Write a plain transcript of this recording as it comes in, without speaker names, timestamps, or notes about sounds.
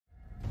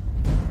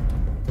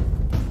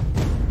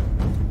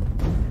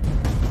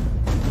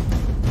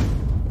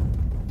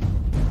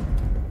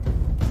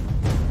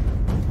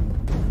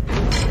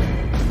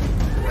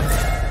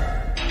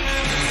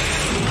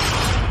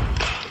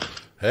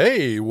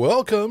Hey,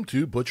 welcome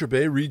to Butcher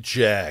Bay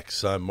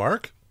Rejects. I'm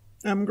Mark.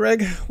 I'm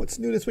Greg. What's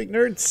new this week,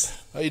 nerds?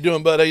 How you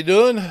doing, bud? How you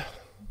doing?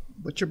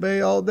 Butcher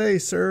Bay all day,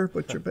 sir.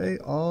 Butcher Bay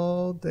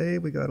all day.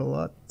 We got a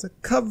lot to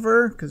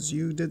cover because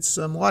you did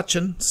some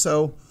watching.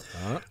 So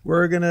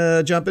we're going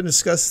to jump in and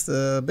discuss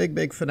the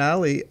big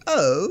finale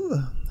of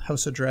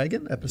House of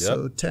Dragon,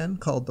 episode 10,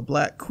 called The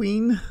Black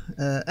Queen.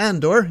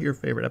 Andor, your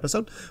favorite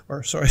episode.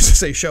 Or, sorry to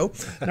say show.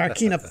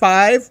 Narkina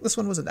 5. This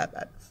one wasn't that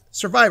bad.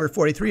 Survivor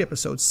 43,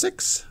 episode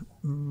 6.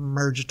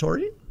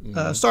 Mergatory.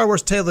 Star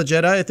Wars Tale of the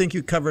Jedi. I think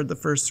you covered the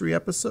first 3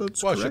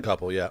 episodes. Watched correct? a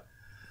couple, yeah.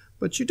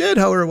 But you did,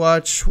 however,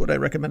 watch what I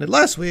recommended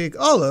last week,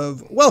 all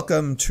of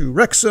Welcome to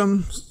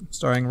Wrexham,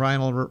 starring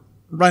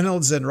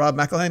Reynolds and Rob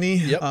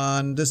McElhenney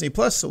on Disney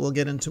Plus. So we'll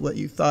get into what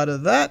you thought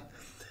of that.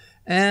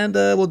 And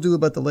we'll do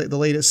about the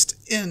latest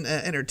in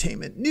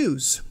entertainment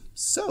news.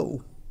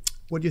 So,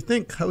 what do you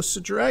think, House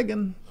of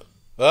Dragon?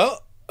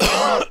 Well,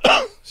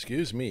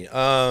 excuse me.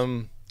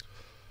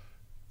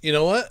 You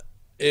know what?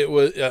 It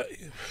was.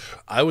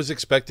 I was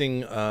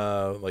expecting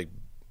like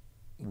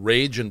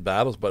rage and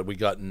battles, but we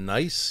got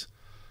nice,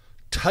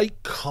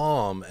 tight,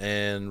 calm,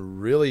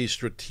 and really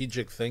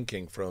strategic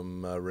thinking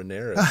from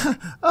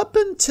Rhaenyra. Up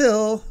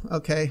until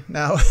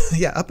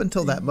up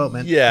until that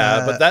moment.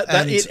 Yeah, but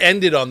that it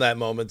ended on that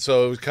moment,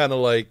 so it was kind of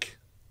like.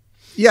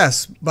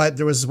 Yes, but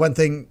there was one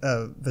thing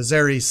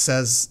Viserys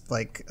says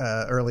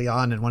early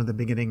on in one of the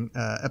beginning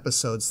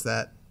episodes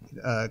that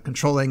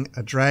controlling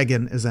a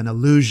dragon is an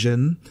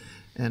illusion.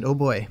 And oh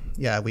boy,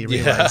 we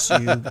realize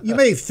you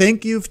may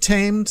think you've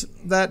tamed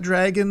that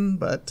dragon,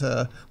 but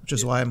which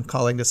is why I'm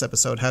calling this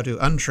episode "How to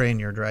Untrain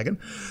Your Dragon."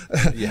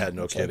 Yeah,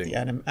 no kidding.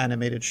 Like the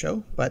animated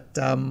show, but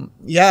what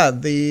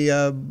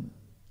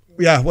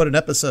an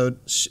episode.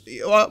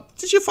 Well,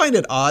 did you find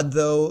it odd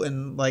though,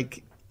 and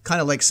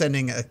kind of like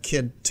sending a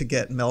kid to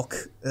get milk,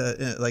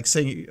 like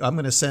saying, "I'm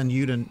going to send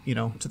you to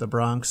the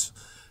Bronx."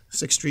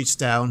 6 streets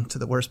down to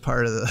the worst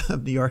part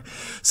of New York,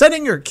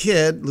 sending your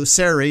kid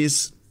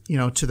Lucerys,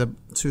 to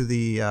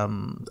the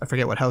I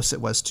forget what house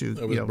it was to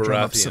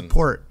drum up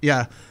support.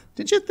 Yeah,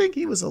 did you think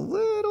he was a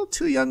little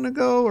too young to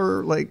go,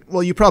 or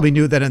well, you probably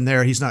knew that in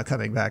there he's not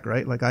coming back,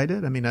 right? Like I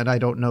did. I mean, and I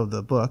don't know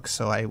the book,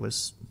 so I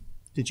was.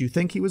 Did you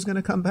think he was going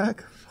to come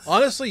back?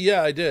 Honestly,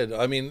 yeah, I did.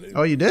 I mean,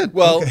 oh, you did.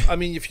 Well, okay. I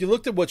mean, if you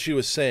looked at what she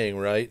was saying,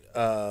 right,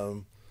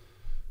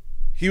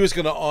 he was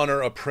going to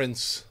honor a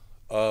prince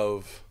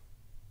of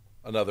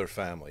another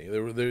family.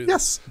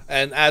 Yes.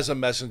 And as a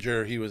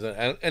messenger, he was,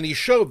 and he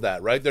showed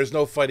that, right? There's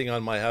no fighting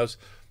on my house.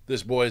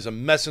 This boy is a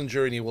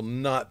messenger, and he will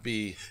not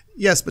be.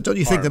 Yes, but don't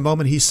you think the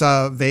moment he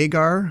saw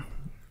Vhagar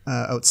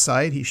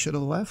outside, he should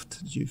have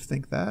left? Did you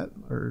think that,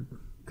 or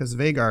because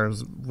Vhagar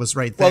was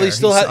right there? Well,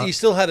 he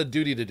still had a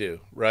duty to do,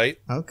 right?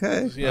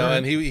 Okay. Right.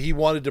 And he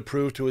wanted to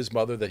prove to his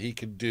mother that he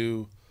could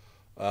do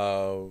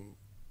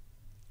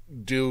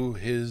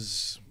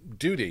his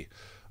duty.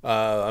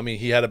 I mean,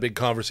 he had a big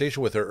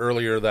conversation with her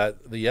earlier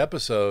the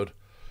episode,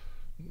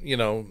 he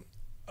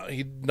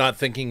not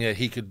thinking that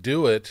he could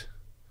do it.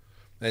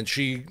 And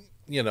she,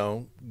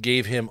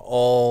 gave him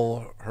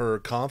all her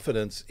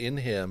confidence in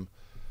him.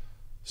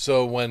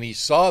 So when he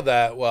saw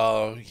that,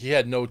 well, he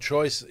had no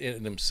choice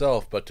in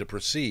himself but to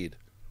proceed.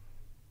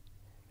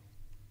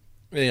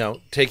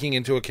 Taking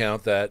into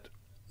account that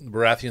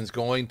Baratheon's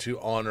going to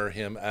honor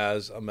him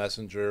as a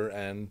messenger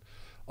and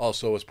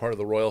also as part of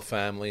the royal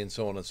family and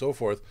so on and so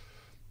forth,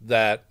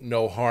 that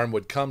no harm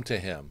would come to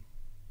him.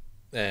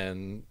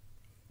 And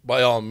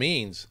by all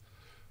means,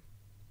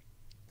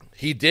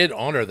 he did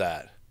honor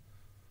that.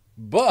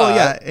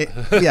 But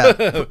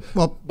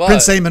well,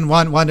 Prince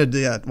Aemon wanted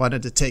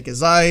to take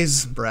his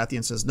eyes.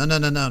 Baratheon says, no,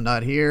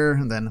 not here.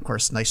 And then, of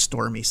course, nice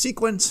stormy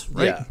sequence,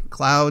 right? Yeah.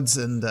 Clouds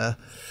and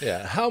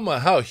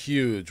how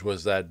huge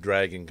was that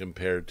dragon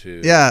compared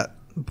to? Yeah,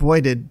 boy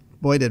did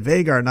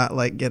Vhagar not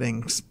like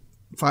getting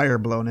fire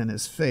blown in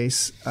his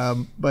face.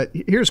 But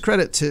here's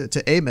credit to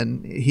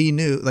Aemon. He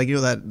knew,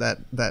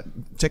 that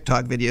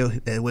TikTok video,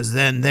 it was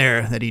then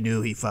there that he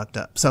knew he fucked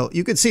up. So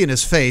you could see in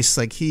his face,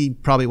 he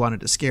probably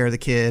wanted to scare the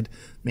kid,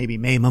 maybe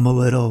maim him a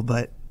little,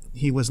 but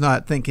he was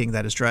not thinking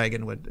that his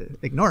dragon would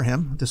ignore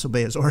him,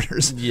 disobey his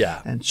orders,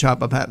 and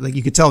chop up.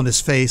 You could tell in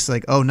his face,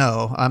 oh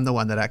no, I'm the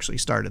one that actually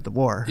started the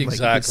war.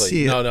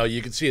 Exactly.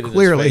 You could see it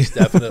clearly. In his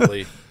face,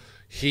 definitely.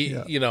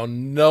 He,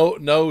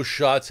 no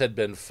shots had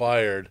been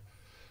fired.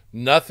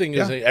 Nothing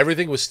is.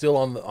 Everything was still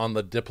on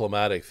the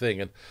diplomatic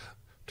thing, and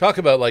talk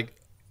about a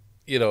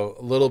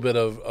little bit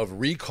of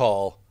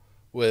recall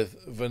with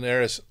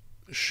Rhaenyra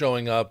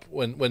showing up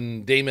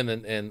when Daemon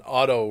and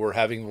Otto were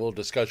having a little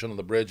discussion on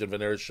the bridge, and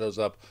Rhaenyra shows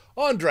up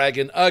on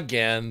Dragon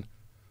again.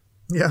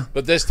 Yeah,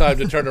 but this time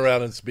to turn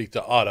around and speak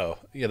to Otto.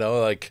 Yeah,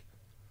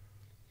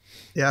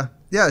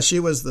 she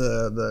was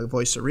the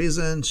voice of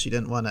reason. She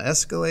didn't want to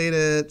escalate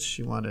it.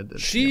 She wanted to.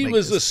 She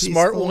was the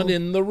smart one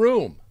in the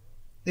room.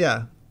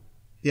 Yeah.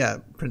 Yeah,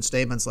 Prince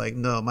Daemon's like,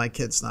 no, my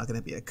kid's not going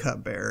to be a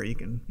cupbearer. You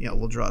can,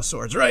 we'll draw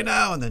swords right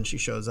now. And then she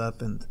shows up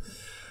and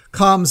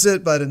calms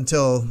it. But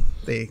until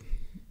they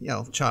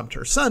chomped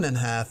her son in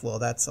half. Well,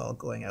 that's all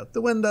going out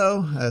the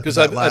window. Because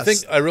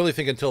I really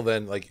think until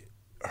then, like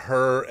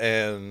her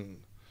and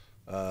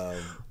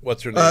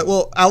what's her name?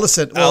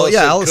 Allison.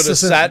 Allison could have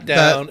sat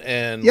down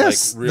and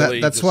really.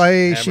 That's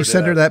why she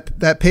sent her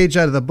that page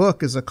out of the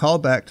book as a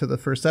callback to the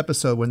first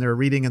episode when they were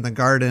reading in the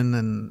garden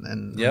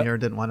and Rhaenyra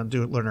didn't want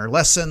to learn her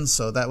lesson.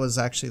 So that was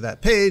actually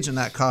that page, and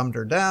that calmed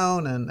her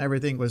down, and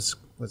everything was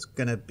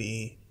gonna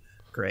be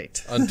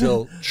great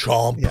until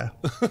Chomp.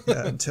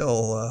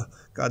 Until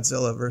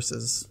Godzilla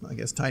versus, I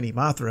guess, Tiny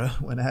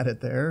Mothra went at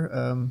it there.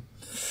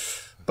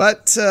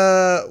 But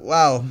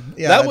wow,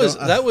 that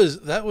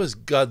was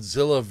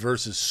Godzilla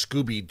versus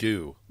Scooby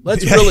Doo.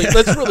 Let's really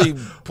put it.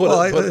 Well,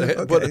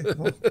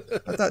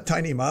 I thought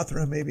Tiny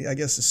Mothra maybe. I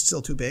guess is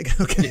still too big.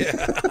 Okay.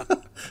 Yeah.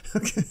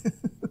 Okay.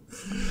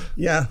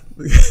 Yeah.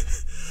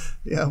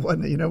 Yeah.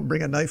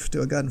 Bring a knife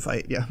to a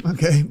gunfight. Yeah.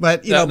 Okay.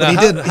 But how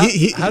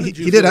did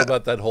you feel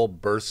about that whole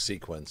birth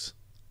sequence?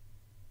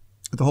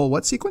 The whole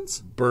what sequence?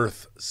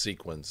 Birth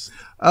sequence.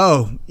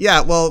 Oh,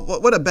 yeah. Well,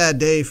 what a bad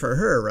day for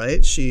her,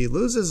 right? She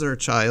loses her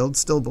child,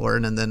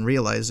 stillborn, and then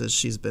realizes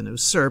she's been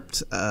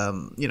usurped.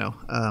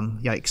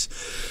 Yikes.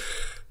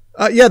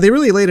 They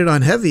really laid it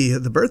on heavy,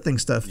 the birthing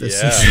stuff this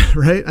season,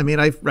 right? I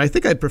mean, I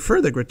think I'd prefer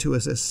the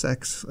gratuitous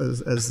sex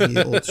as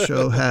the old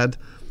show had.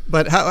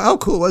 But how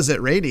cool was it,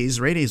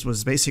 Rhaenys? Rhaenys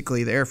was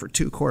basically there for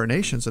 2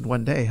 coronations in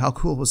one day. How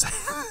cool was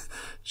that?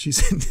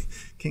 She's in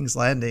King's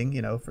Landing,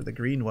 for the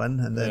green one,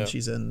 and then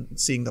she's in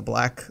seeing the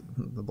Black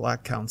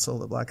Council,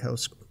 the Black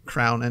House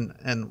crown,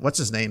 and what's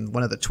his name?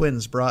 One of the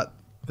twins brought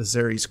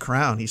Viserys'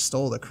 crown. He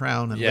stole the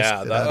crown and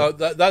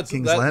that's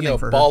King's Landing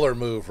for baller her.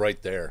 Move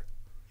right there.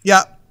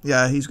 Yeah,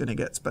 he's going to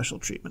get special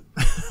treatment.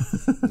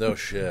 No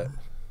shit.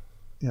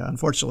 Yeah,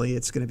 unfortunately,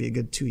 it's going to be a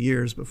good 2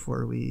 years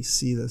before we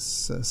see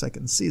this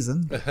second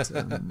season. But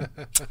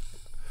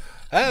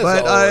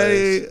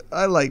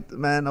I liked,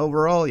 man,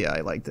 overall, I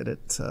liked it.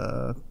 It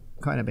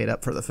kind of made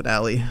up for the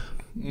finale.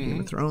 Game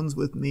of Thrones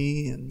with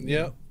me.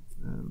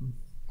 And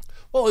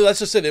well, that's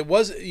just it. It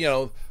was,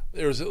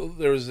 there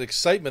was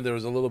excitement. There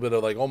was a little bit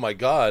of like, oh my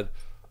God,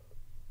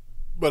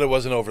 but it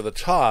wasn't over the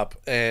top.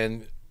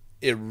 And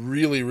it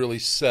really, really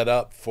set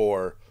up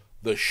for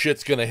the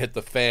shit's going to hit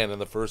the fan in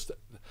the first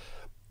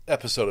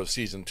episode of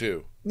season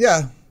 2.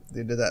 Yeah.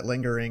 They did that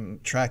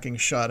lingering tracking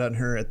shot on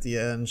her at the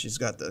end. She's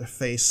got the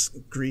face,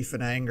 grief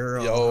and anger.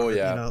 No,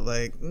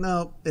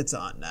 it's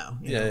on now.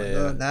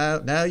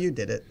 Now you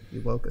did it.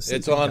 You woke us.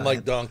 It's on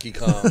like Donkey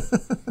Kong.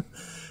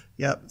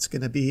 Yep, it's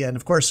going to be. And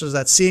of course, there's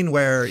that scene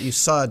where you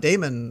saw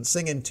Daemon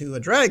singing to a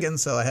dragon,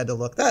 so I had to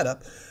look that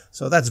up.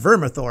 So that's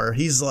Vermithor.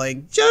 He's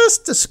like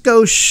just a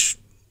skosh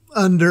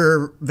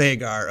under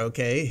Vhagar,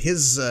 okay?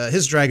 His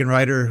dragon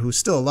rider, who's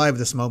still alive at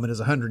this moment, is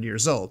 100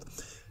 years old.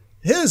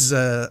 His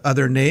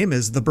other name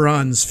is the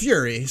Bronze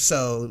Fury,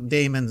 so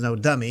Daemon's no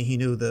dummy. He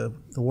knew the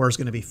war's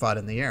going to be fought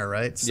in the air,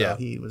 right? So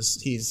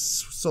he's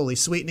slowly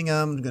sweetening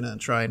him, going to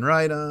try and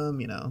ride him,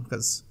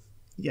 because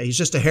he's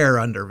just a hair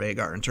under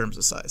Vhagar in terms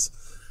of size.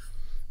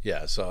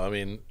 Yeah, so I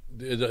mean,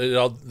 it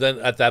all then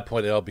at that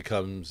point it all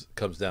comes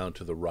down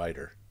to the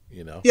rider.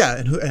 Yeah,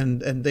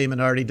 and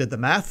Daemon already did the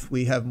math.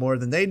 We have more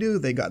than they do.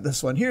 They got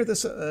this one here.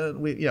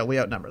 We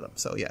outnumber them.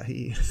 So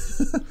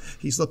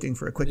he's looking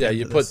for a quick. Yeah,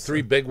 you put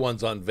 3 big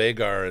ones on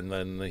Vhagar, and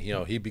then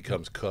he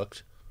becomes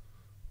cooked.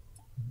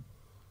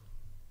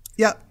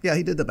 Yeah,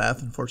 he did the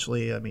math.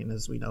 Unfortunately, I mean,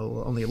 as we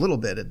know, only a little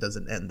bit. It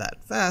doesn't end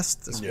that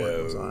fast. This war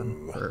goes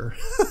on for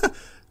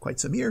quite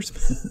some years.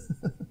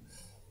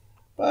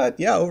 But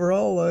yeah,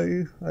 overall,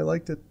 I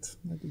liked it.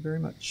 I did very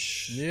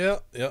much. Yeah,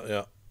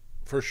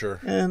 for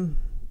sure. And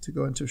to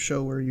go into a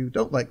show where you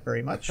don't like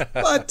very much,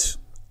 but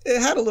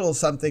it had a little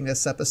something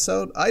this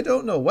episode. I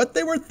don't know what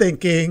they were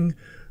thinking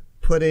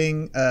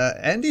putting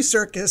Andy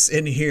Serkis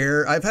in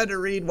here. I've had to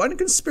read one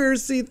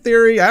conspiracy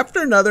theory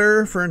after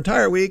another for an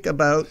entire week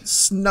about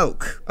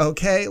Snoke.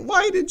 Okay,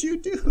 why did you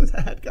do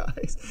that,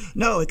 guys?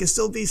 No, it could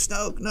still be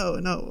Snoke.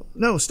 No.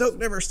 Snoke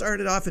never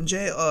started off in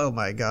jail. Oh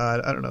my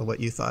God, I don't know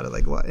what you thought of.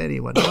 Like, what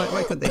anyone?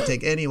 Why couldn't they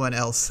take anyone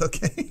else?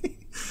 Okay.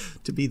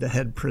 To be the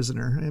head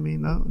prisioner. I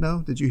mean,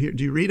 no. Did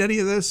you read any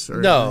of this?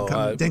 Or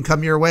no, didn't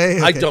come your way.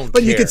 Okay. I don't.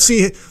 But care. you could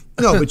see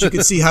but you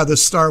could see how the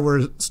Star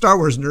Wars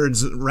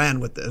nerds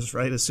ran with this,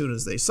 right? As soon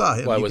as they saw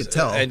him, you could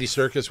tell. Andy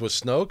Serkis was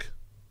Snoke.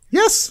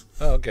 Yes.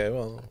 Oh, okay.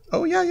 Well.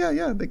 Oh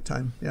yeah, big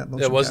time. Yeah.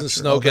 It wasn't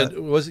Snoke.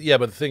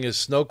 But the thing is,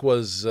 Snoke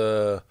was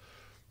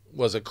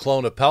a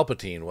clone of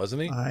Palpatine,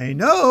 wasn't he? I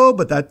know,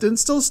 but that didn't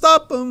still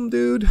stop him,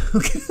 dude.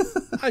 Okay.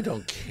 I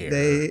don't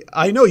care.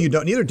 I know you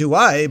don't. Neither do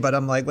I. But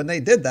I'm like, when they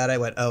did that, I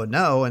went, oh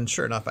no, and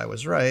sure enough, I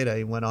was right.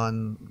 I went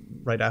on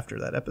right after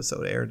that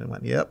episode aired and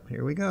went, yep,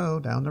 here we go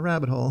down the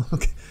rabbit hole.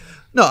 Okay.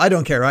 No, I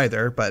don't care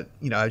either. But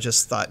I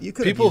just thought you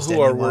could. People who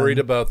are worried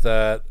about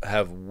that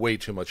have way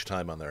too much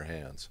time on their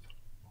hands.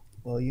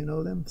 Well, you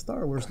know them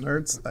Star Wars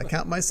nerds. I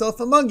count myself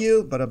among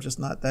you, but I'm just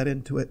not that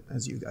into it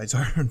as you guys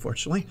are,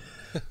 unfortunately.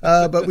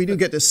 But we do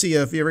get to see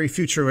a very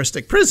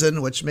futuristic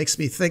prison, which makes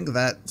me think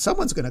that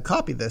someone's going to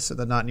copy this in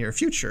the not near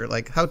future.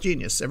 Like, how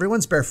genius.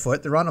 Everyone's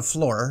barefoot. They're on a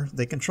floor.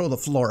 They control the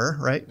floor,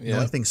 right? Yeah. The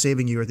only thing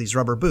saving you are these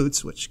rubber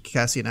boots, which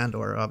Cassian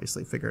Andor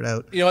obviously figured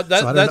out. You know what,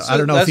 I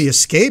don't know if he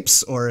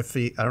escapes or if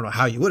he... I don't know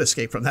how you would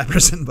escape from that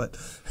prison, but...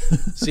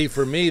 See,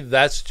 for me,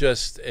 that's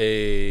just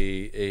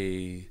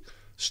a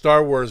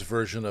Star Wars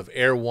version of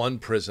Air One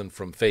prison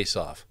from Face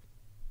Off.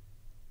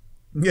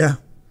 Yeah,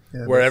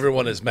 where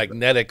everyone is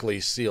magnetically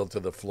sealed to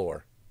the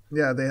floor.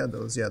 Yeah, they had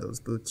those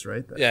boots,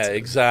 right? Yeah,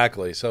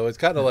 exactly. So it's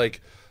kind of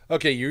like,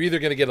 okay, you're either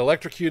going to get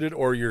electrocuted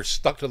or you're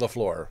stuck to the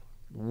floor.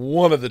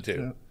 One of the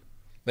two. Yeah.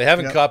 They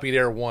haven't copied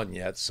Air One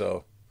yet,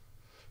 so...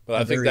 But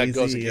I think that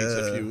goes against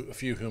a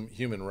few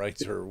human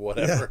rights or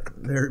whatever.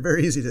 Yeah, very,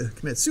 very easy to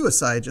commit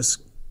suicide.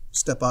 Just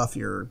step off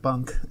your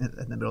bunk in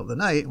the middle of the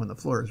night when the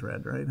floor is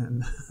red, right?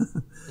 And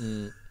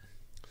you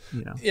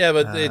know. Yeah,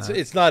 but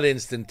it's not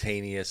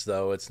instantaneous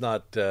though. It's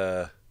not.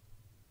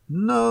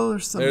 No,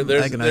 there's some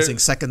agonizing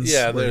seconds.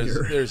 Yeah,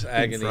 there's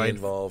agony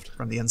involved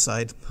from the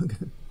inside.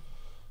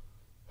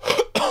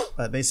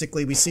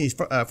 Basically, we see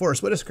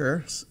Forrest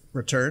Whitaker's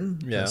return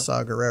as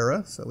Saw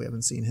Gerrera, so we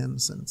haven't seen him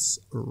since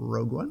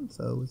Rogue One,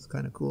 so it's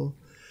kind of cool.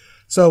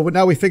 So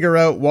now we figure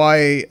out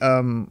why.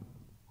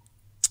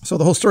 So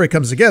the whole story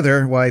comes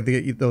together. Why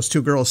those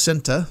two girls,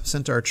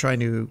 Cinta are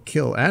trying to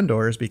kill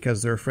Andor is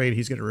because they're afraid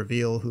he's going to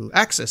reveal who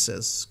Axis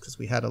is. Because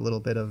we had a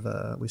little bit of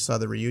we saw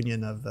the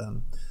reunion of.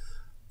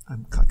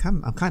 I'm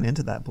kind of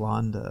into that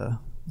blonde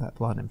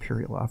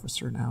Imperial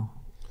officer now.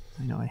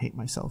 I know I hate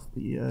myself.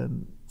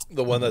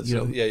 The one that's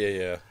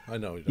yeah. I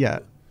know. Yeah,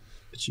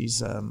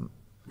 she's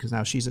because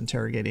now she's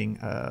interrogating.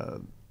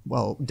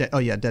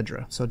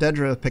 Dedra. So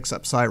Dedra picks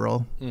up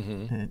Cyril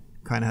and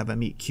kind of have a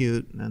meet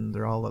cute, and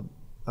they're all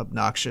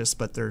obnoxious.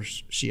 But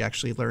she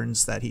actually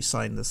learns that he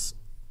signed this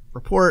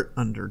report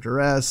under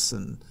duress,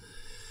 and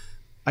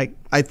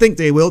I think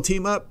they will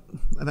team up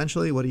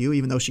eventually. What do you?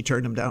 Even though she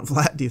turned him down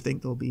flat, do you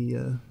think they'll be?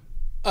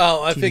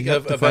 I think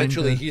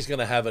eventually he's going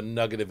to have a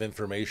nugget of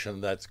information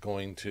that's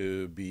going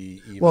to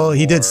be even well,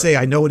 he did say,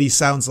 I know what he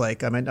sounds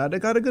like. I mean, I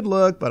got a good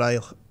look, but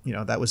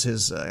that was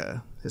his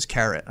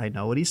carrot. I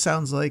know what he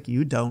sounds like.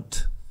 You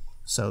don't.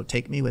 So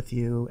take me with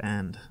you.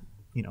 And,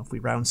 if we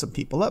round some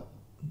people up,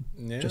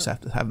 just have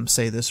to have him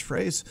say this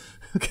phrase.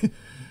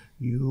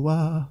 You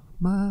are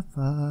my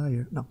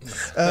fire. No.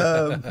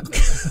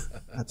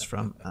 That's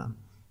from...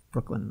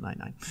 Brooklyn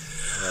Nine-Nine.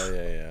 Oh,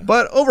 yeah.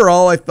 But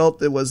overall, I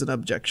felt it was an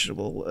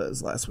objectionable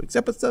as last week's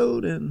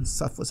episode, and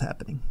stuff was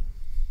happening.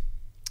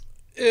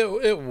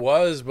 It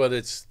was, but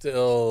it's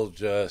still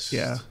just...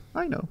 Yeah,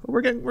 I know. But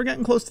we're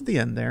getting close to the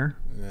end there.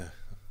 Yeah.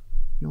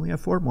 You only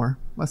have 4 more,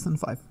 less than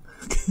 5.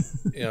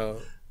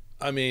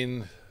 I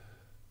mean...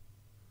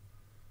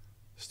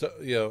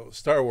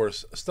 Star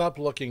Wars, stop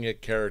looking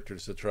at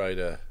characters to try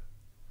to...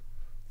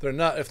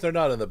 If they're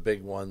not in the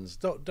big ones,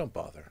 don't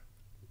bother.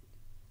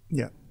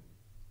 Yeah.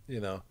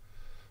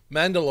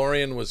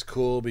 Mandalorian was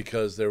cool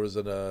because there was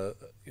an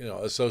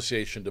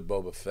association to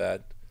Boba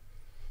Fett.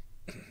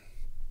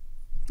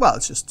 Well,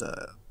 it's just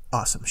an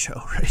awesome show,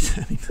 right?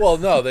 I mean, well,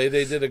 no, they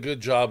did a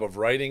good job of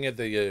writing it.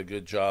 They did a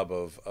good job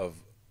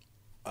of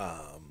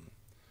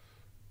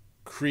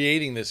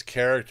creating this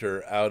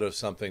character out of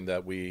something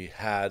that we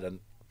had,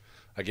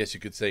 I guess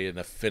you could say, an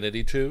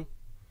affinity to,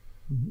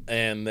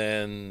 and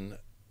then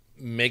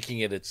making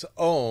it its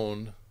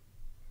own.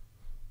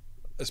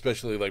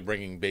 Especially like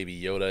bringing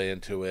Baby Yoda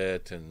into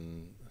it,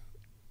 and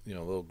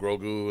little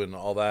Grogu and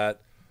all that.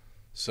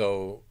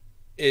 So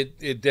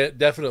it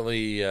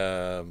definitely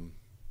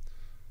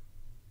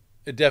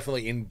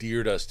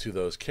endeared us to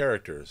those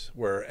characters.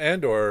 Where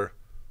Andor,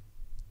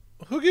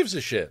 who gives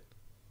a shit?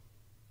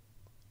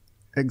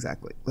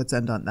 Exactly. Let's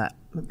end on that.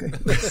 Okay.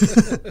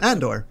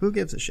 Andor, who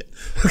gives a shit?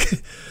 Okay.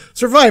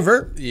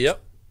 Survivor.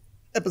 Yep.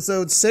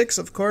 Episode 6,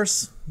 of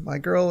course. My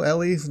girl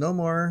Ellie's no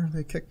more.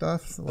 They kicked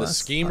off the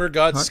schemer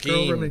got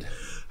schemed.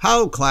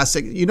 How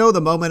classic. The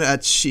moment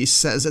that she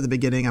says at the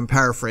beginning, I'm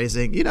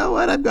paraphrasing, you know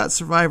what? I've got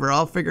Survivor.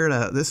 I'll figure it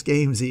out. This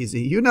game's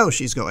easy.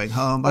 She's going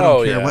home. I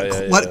don't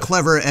care what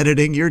clever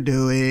editing you're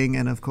doing.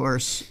 And of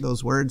course,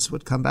 those words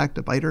would come back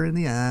to bite her in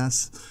the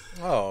ass.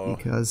 Oh.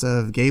 Because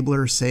of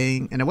Gabler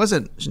saying, and it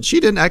wasn't, she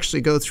didn't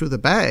actually go through the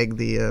bag.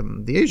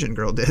 The Asian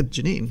girl did,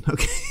 Janine.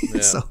 Okay.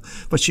 Yeah.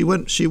 But she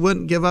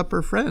wouldn't give up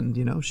her friend,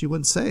 she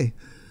wouldn't say.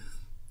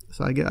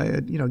 So I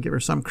give her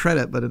some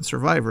credit, but in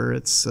Survivor,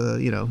 it's, kill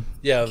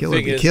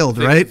or be killed,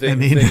 right?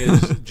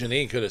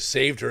 Janine could have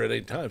saved her at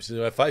any time.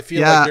 So if I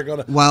feel like you're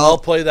going to, I'll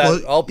play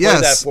that,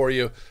 that for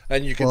you.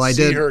 And you can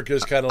see her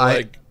just kind of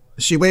like,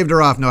 she waved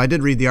her off. No, I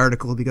did read the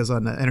article because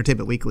on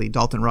Entertainment Weekly,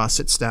 Dalton Ross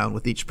sits down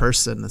with each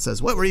person and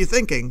says, what were you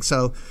thinking?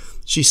 So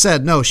she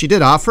said, no, she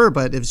did offer,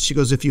 but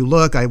if you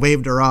look, I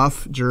waved her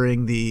off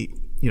during the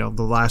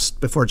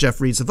last, before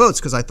Jeff reads the votes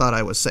because I thought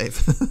I was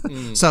safe.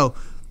 So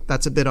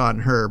that's a bit on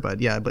her,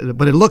 but yeah,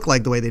 but it looked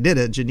like the way they did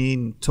it,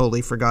 Janine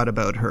totally forgot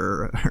about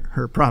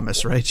her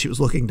promise, right? She was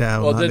looking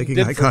down, not making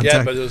eye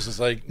contact. But it was just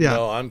like,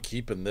 no, I'm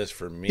keeping this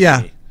for me.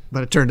 Yeah,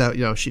 but it turned out,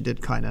 she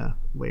did kind of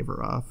wave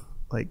her off,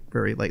 like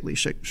very lightly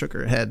shook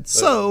her head. But,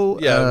 so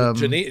yeah,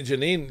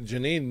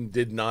 Janine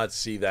did not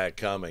see that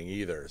coming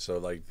either. So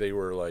like they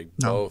were like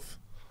both,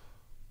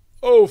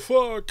 oh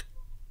fuck.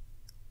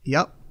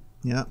 Yep.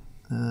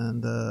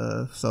 And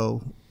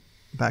so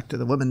back to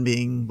the woman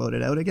being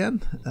voted out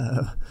again.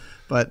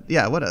 But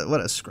yeah, what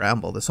a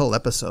scramble. This whole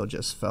episode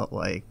just felt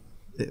like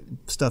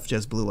stuff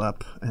just blew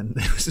up and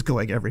it was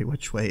going every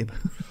which way.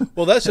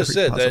 Well, that's just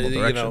it.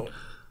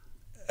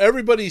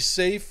 Everybody's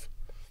safe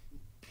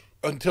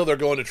until they're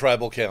going to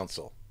tribal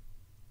council.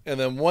 And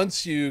then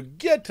once you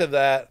get to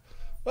that,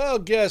 well,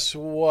 guess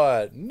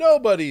what?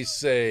 Nobody's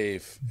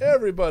safe.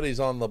 Everybody's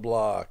on the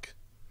block,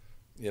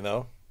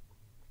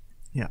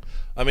 Yeah.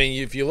 I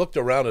mean, if you looked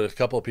around at a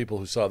couple of people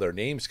who saw their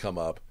names come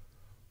up,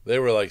 they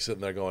were like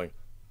sitting there going,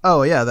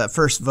 oh yeah, that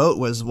first vote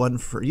was one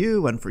for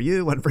you, one for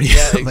you, one for you.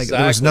 Yeah, exactly. Like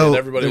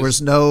there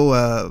was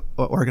no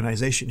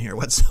organization here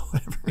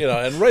whatsoever.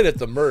 And right at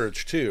the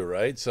merge too,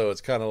 right? So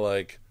it's kind of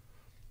like,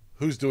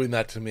 who's doing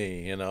that to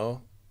me,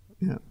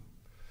 Yeah.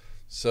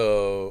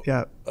 So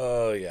yeah.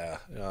 Oh yeah.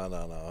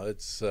 No.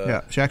 It's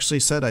yeah. She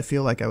actually said, "I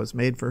feel like I was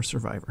made for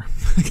Survivor."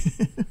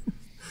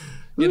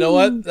 You know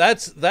what?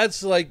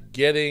 That's like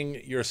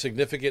getting your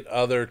significant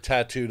other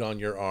tattooed on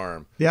your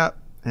arm. Yeah,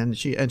 and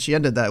she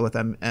ended that with,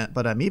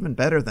 but I'm even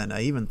better than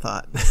I even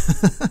thought."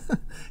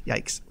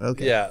 Yikes.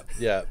 Okay.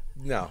 Yeah.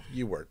 No,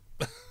 you weren't.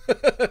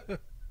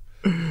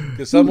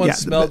 Because someone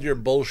smelled your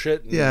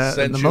bullshit and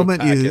sent you a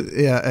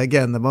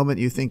packet. The moment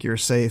you think you're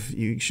safe,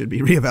 you should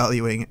be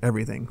reevaluating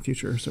everything.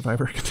 Future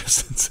Survivor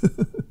contestants.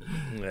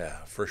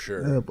 Yeah, for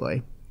sure. Oh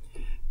boy.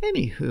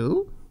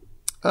 Anywho.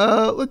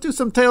 Let's do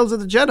some Tales of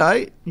the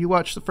Jedi. You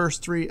watched the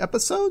first 3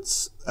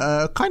 episodes.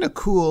 Kind of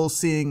cool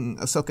seeing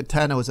Ahsoka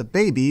Tano as a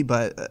baby,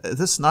 but is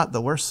this not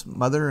the worst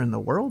mother in the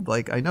world?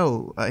 Like, I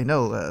know.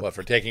 What,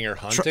 for taking her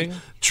hunting?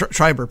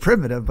 Tribe or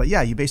primitive, but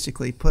yeah, you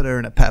basically put her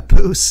in a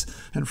papoose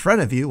in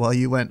front of you while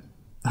you went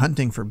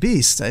hunting for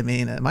beasts. I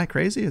mean, am I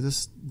crazy?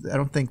 I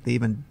don't think they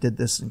even did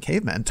this in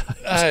caveman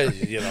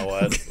times. You know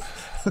what?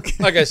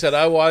 Okay. Like I said,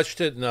 I watched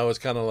it and I was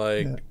kind of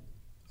like,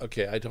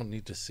 okay, I don't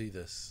need to see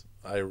this.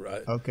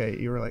 Okay,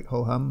 you were like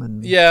ho hum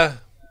and yeah.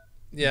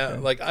 Okay.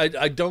 Like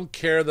I don't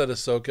care that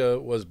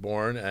Ahsoka was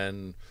born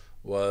and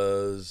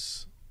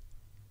was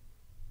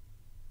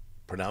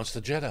pronounced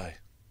a Jedi.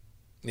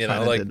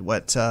 Like did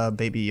what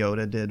Baby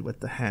Yoda did with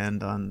the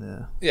hand on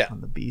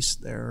the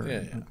beast there.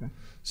 Yeah. Okay.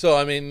 So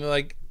I mean,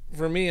 like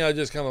for me, I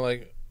just kind of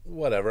like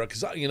whatever,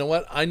 because you know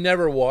what, I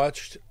never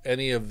watched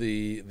any of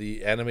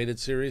the animated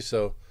series,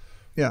 so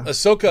yeah,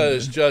 Ahsoka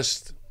is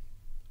just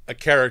a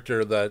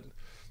character that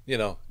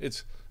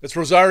it's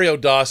Rosario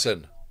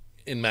Dawson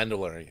in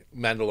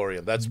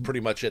Mandalorian. That's pretty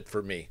much it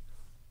for me.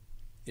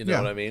 You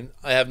know what I mean?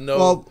 I have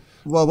no...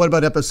 Well, what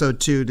about episode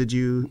 2? Did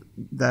you...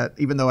 that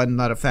even though I'm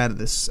not a fan of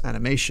this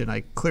animation,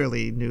 I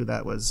clearly knew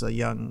that was a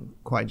young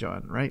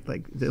Qui-Gon, right?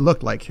 Like, it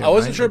looked like him. I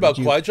wasn't sure about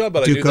Qui-Gon,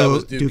 but I knew that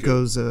was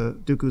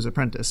Dooku's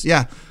apprentice.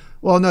 Yeah.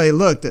 Well, no, he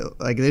looked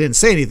like they didn't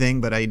say anything,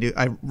 but I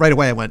right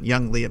away I went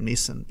young Liam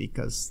Neeson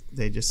because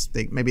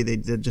maybe they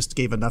just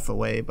gave enough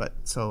away, but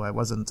so I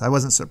wasn't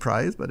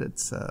surprised, but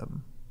it's...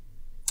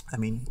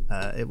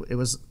 it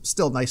was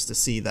still nice to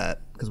see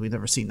that because we've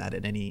never seen that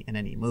in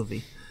any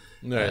movie.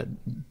 Right.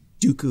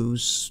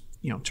 Dooku's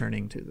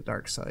turning to the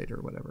dark side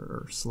or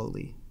whatever, or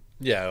slowly.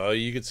 Yeah, well,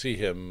 you could see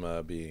him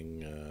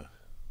being.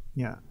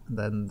 Yeah, and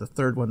then the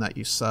third one that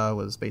you saw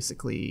was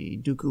basically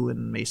Dooku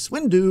and Mace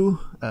Windu.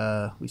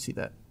 We see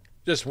that.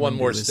 Just one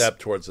more step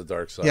towards the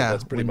dark side. Yeah,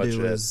 that's pretty much it.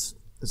 Is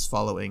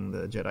following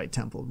the Jedi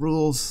Temple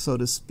rules, so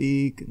to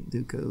speak, and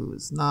Dooku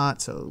is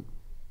not. So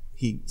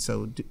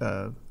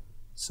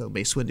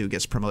Mace Windu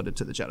gets promoted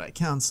to the Jedi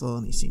Council,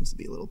 and he seems to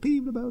be a little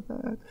peeved about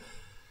that.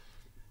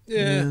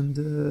 Yeah. And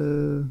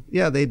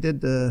they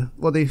did.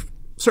 They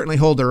certainly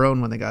hold their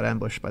own when they got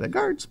ambushed by the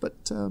guards, but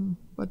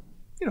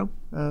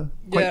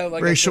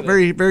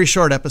very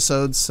short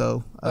episodes.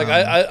 So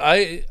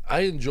I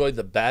enjoyed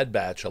the Bad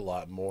Batch a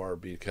lot more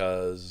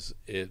because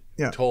it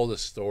told a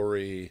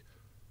story.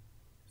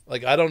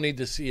 Like, I don't need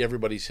to see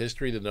everybody's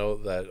history to know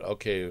that.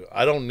 Okay,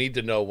 I don't need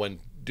to know when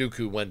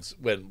Dooku went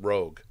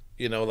rogue.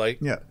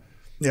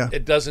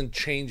 It doesn't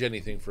change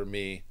anything for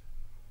me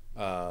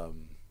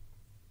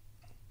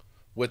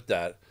with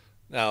that.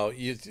 Now,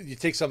 you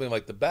take something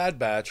like the Bad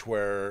Batch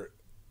where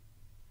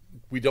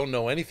we don't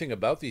know anything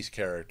about these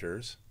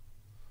characters,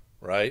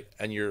 right?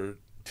 And you're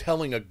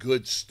telling a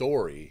good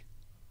story.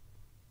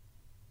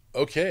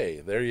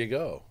 Okay, there you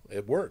go.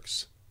 It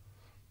works.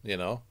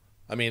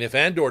 I mean, if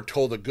Andor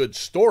told a good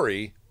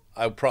story,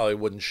 I probably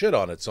wouldn't shit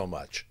on it so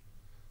much.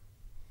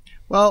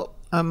 Well,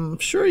 I'm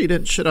sure you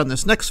didn't shit on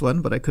this next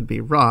one, but I could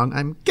be wrong.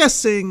 I'm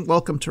guessing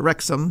Welcome to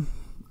Wrexham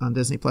on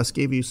Disney Plus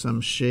gave you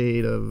some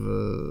shade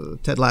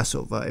of Ted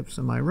Lasso vibes.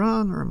 Am I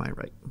wrong or am I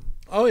right?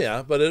 Oh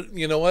yeah, but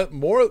you know what?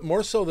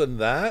 More so than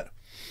that,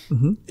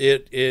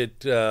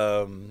 It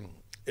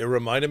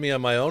reminded me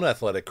of my own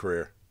athletic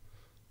career.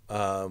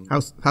 How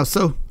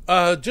so?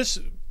 Just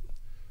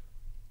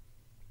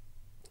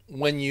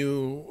when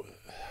you're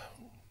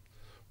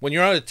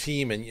on a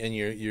team and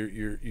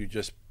you're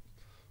just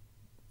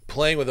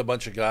playing with a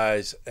bunch of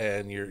guys,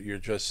 and you're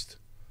just,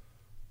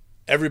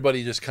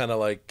 everybody just kind of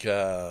like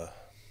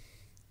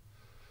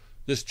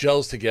just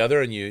gels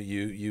together, and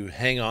you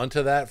hang on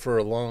to that for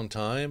a long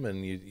time,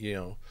 and you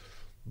know,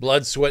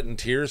 blood, sweat, and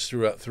tears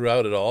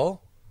throughout it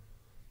all,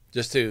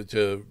 just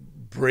to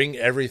bring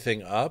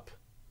everything up.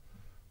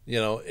 You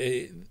know,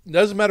 it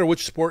doesn't matter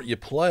which sport you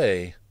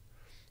play.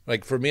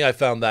 Like for me, I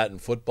found that in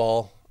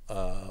football,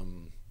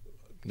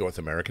 North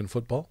American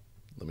football.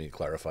 Let me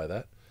clarify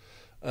that.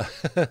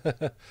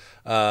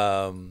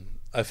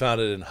 I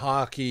found it in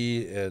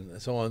hockey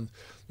and so on.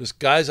 There's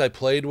guys I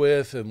played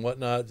with and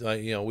whatnot.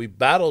 You know, we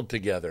battled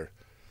together.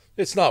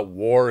 It's not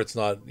war. It's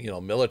not, you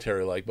know,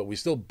 military like, but we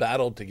still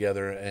battled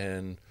together,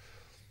 and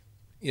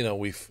you know,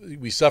 we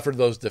suffered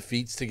those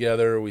defeats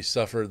together. We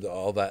suffered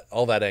all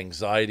that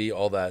anxiety,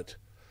 all that,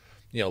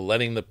 you know,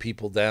 letting the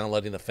people down,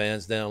 letting the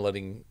fans down,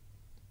 letting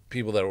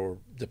people that were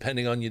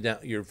depending on you down,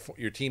 your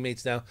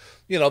teammates down.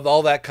 You know,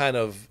 all that kind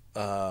of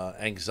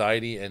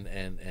anxiety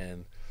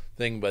and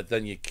thing. But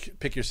then you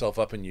pick yourself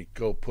up and you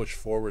go push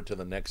forward to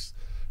the next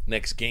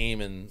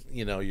game, and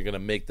you know, you're going to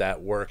make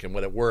that work. And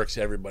when it works,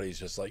 everybody's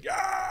just like,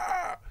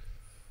 ah.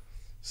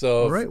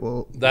 So all right,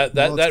 well, that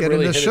let's that get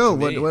really into the hit show.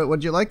 it to me.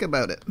 What'd you like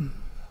about it?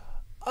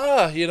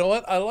 You know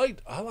what? I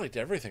liked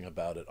everything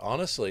about it,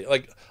 honestly.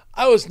 Like,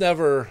 I was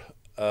never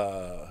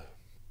a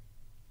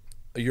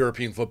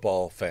European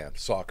football fan,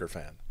 soccer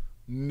fan.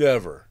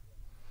 Never.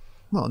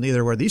 Well,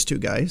 neither were these two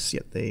guys,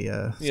 yet they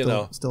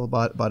still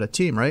bought a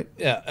team, right?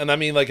 Yeah, and I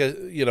mean, like,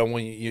 you know,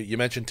 when you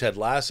mentioned Ted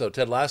Lasso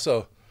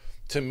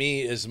to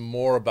me is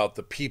more about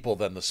the people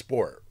than the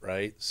sport,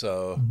 right?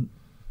 So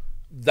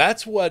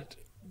that's what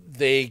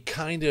they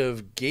kind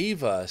of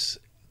gave us,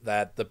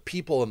 that the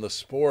people in the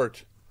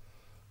sport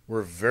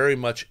were very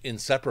much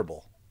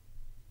inseparable.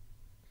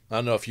 I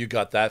don't know if you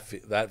got that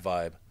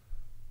vibe.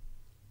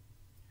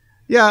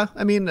 Yeah,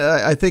 I mean,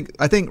 I think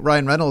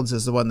Ryan Reynolds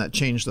is the one that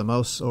changed the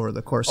most over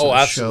the course of the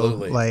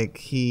absolutely. show. Like,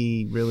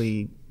 he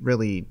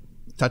really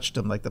touched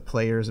him, like the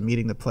players and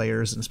meeting the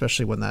players, and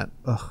especially when that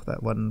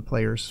one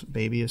player's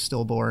baby is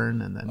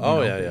stillborn, and then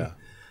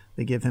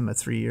they give him a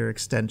 3-year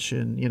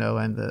extension, you know,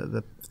 and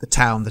the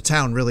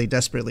town really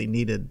desperately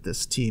needed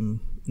this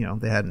team. You know,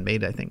 they hadn't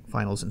made, I think,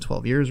 finals in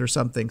 12 years or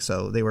something,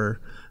 so they were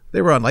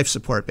on life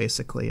support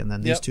basically. And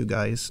then these two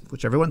guys,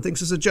 which everyone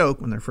thinks is a joke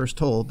when they're first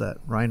told that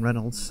Ryan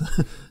Reynolds.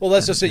 Well,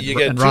 let's just say you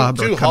get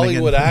two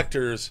Hollywood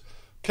actors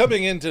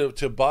coming in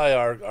to buy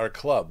our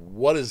club.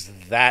 What does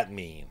that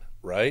mean,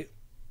 right?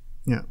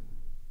 Yeah.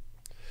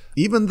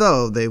 Even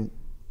though they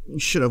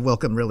should have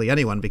welcomed really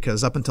anyone,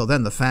 because up until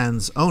then the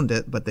fans owned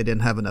it, but they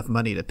didn't have enough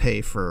money to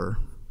pay for.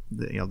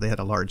 You know, they had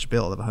a large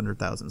bill of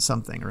 100,000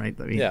 something, right?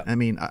 I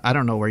mean, I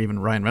don't know where even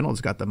Ryan Reynolds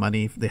got the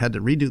money. They had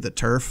to redo the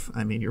turf.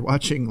 I mean, you're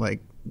watching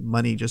like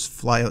money just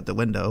fly out the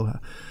window.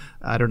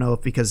 I don't know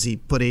if because he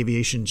put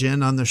aviation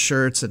gin on the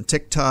shirts and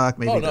TikTok,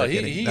 maybe they're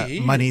getting that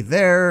money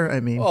there. I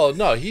mean,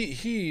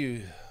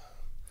 he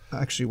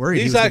actually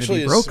worried he's he was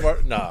actually broke.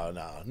 Smart.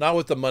 No, not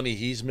with the money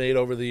he's made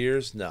over the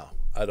years. No.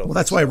 I don't. Well,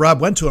 that's why Rob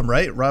went to him,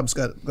 right? Rob's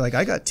got, like,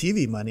 I got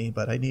TV money,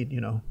 but I need,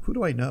 you know, who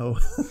do I know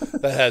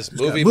that has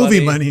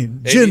movie money,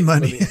 gin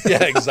money.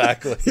 Yeah,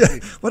 exactly. Yeah.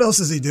 What else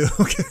does he do?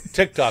 Okay.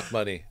 TikTok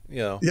money,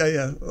 you know.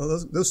 Yeah.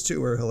 Well, those two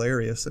were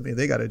hilarious. I mean,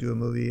 they got to do a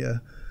movie.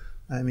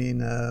 I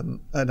mean,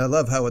 and I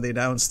love how when they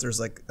announced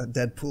there's like a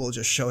Deadpool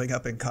just showing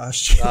up in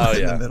costume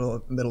in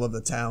the middle of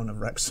the town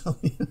of Wrexham.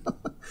 You know?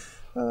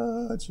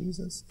 Oh,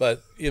 Jesus.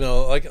 But, you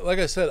know, like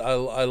I said,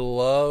 I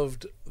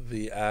loved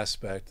the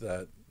aspect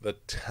that the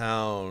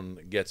town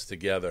gets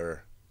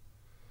together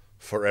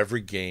for every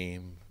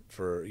game.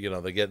 For, you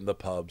know, they get in the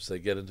pubs, they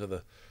get into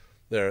the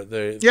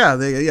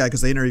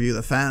because they interview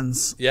the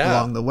fans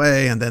along the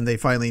way, and then they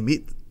finally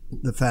meet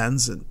the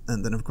fans, and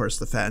then of course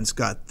the fans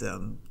got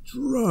them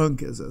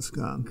drunk as a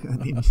skunk. I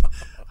mean,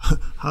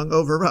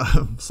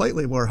 hungover,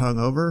 slightly more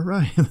hungover,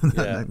 right?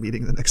 That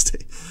meeting the next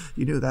day.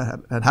 You knew that.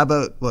 And how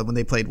about when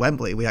they played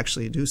Wembley? We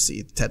actually do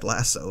see Ted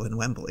Lasso in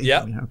Wembley.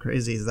 Yeah. I mean, how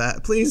crazy is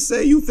that? Please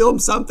say you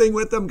filmed something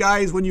with them,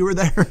 guys, when you were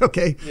there.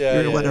 Okay. You're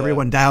going to let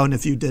everyone down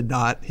if you did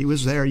not. He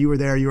was there. You were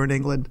there. You were in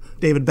England.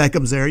 David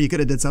Beckham's there. You could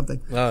have did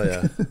something. Oh,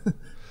 yeah.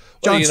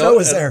 Jon Snow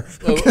was there.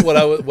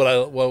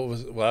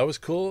 What was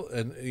cool,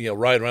 and you know,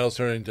 Ryan Reynolds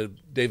turning to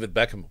David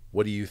Beckham.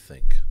 What do you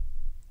think?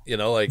 You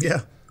know, like,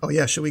 yeah. Oh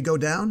yeah. Should we go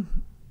down?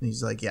 And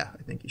he's like, yeah,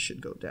 I think you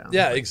should go down.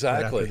 Yeah, like,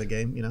 exactly. Right after the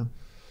game, you know.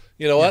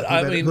 You know what?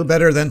 I mean, who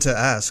better than to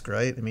ask,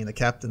 right? I mean, the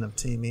captain of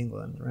Team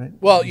England, right?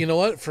 Well, you know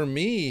what? For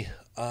me,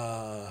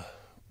 I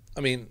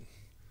mean,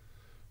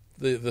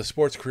 the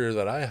sports career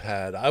that I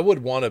had, I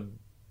would want to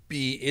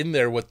be in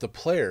there with the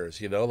players.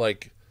 You know,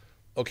 like,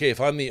 okay,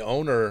 if I'm the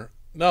owner,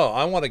 no,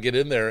 I want to get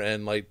in there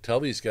and like tell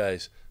these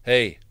guys,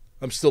 hey,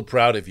 I'm still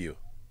proud of you.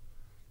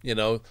 You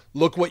know,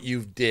 look what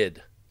you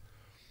did.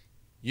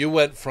 you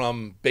went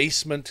from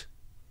basement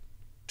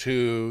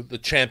to the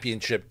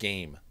championship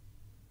game.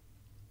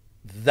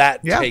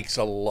 That takes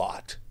a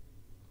lot.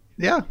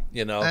 Yeah.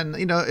 And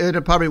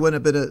it probably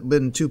wouldn't have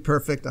been too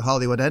perfect a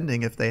Hollywood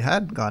ending if they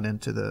had gone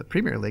into the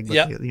Premier League.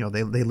 But,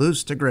 they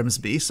lose to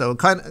Grimsby. So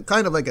kind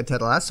of like a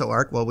Ted Lasso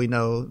arc. Well, we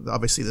know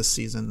obviously this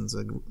season's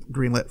a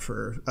greenlit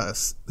for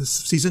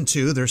season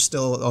 2. They're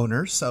still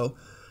owners. So,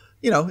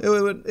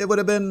 it would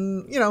have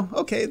been,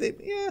 okay.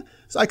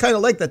 So I kind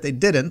of like that they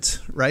didn't,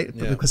 right?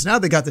 Yeah. Because now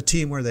they got the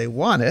team where they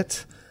want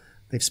it.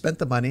 They've spent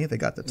the money. They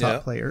got the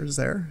top players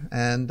there.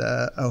 And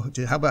how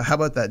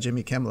about that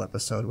Jimmy Kimmel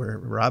episode where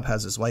Rob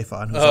has his wife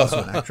on, who's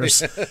also an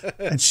actress,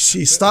 and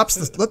she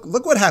stops.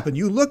 Look what happened.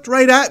 You looked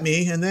right at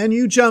me, and then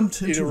you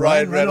jumped into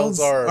Ryan Reynolds'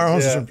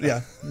 arms.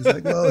 Yeah. He's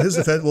like, well, his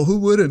defense. Well, who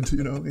wouldn't?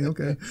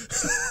 Okay.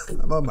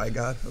 Oh my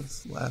God, I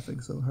was laughing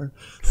so hard.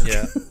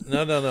 Yeah.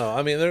 No.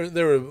 I mean,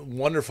 there were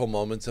wonderful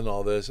moments in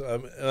all this.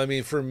 I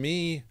mean, for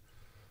me,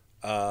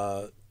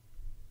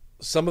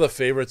 some of the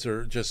favorites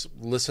are just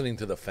listening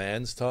to the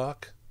fans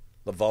talk,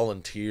 the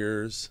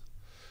volunteers,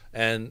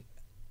 and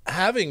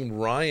having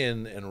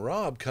Ryan and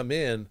Rob come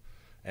in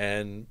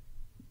and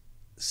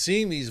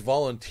seeing these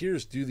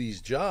volunteers do these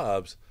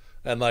jobs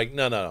and like,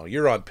 no,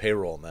 you're on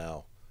payroll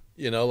now.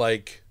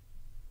 Like...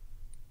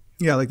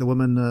 Yeah, like the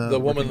woman in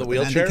the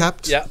wheelchair.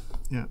 Handicapped.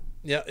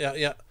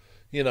 Yeah.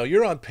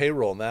 You're on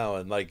payroll now,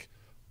 and like,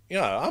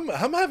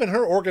 I'm having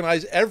her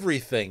organize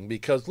everything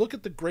because look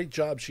at the great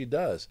job she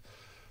does.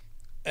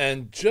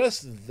 And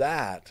just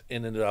that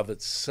in and of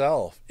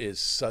itself is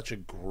such a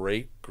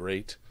great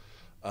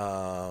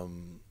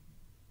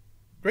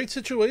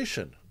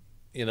situation.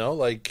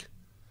 Like,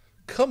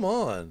 come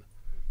on.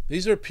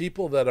 These are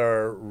people that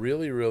are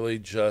really, really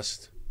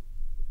just,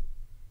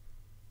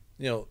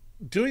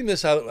 doing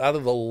this out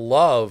of the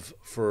love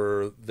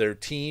for their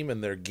team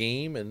and their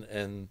game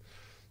and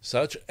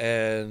such.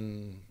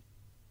 And,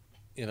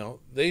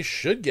 they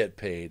should get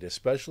paid,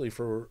 especially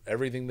for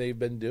everything they've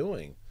been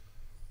doing.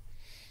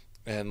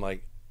 And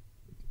like,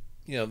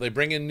 they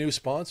bring in new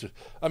sponsors.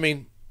 I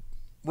mean,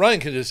 Ryan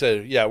can just say,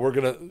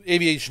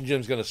 Aviation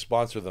Gym's going to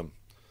sponsor them.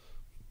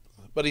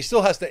 But he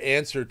still has to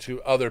answer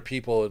to other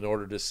people in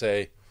order to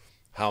say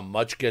how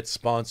much gets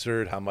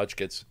sponsored, how much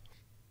gets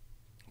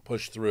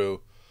pushed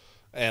through.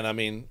 And I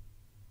mean,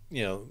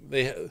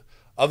 they,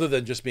 other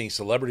than just being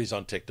celebrities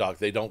on TikTok,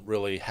 they don't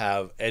really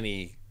have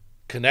any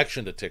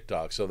connection to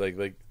TikTok. So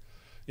they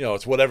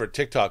it's whatever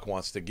TikTok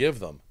wants to give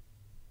them.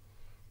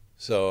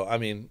 So, I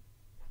mean,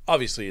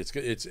 obviously,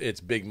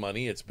 it's big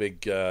money, it's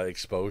big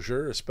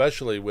exposure,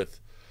 especially with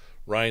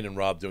Ryan and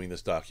Rob doing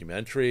this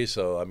documentary.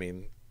 So I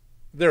mean,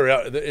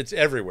 it's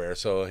everywhere.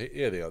 So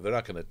they're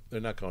not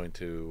going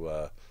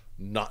to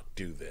not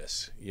do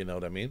this. You know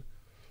what I mean?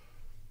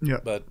 Yeah.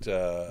 But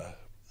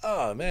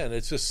man,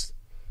 it's just,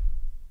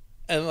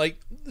 and like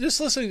just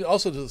listening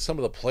also to some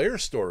of the player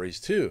stories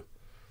too.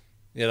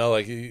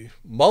 Like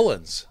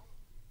Mullins.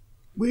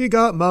 We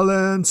got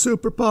Mullen,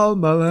 Super Paul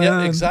Mullen.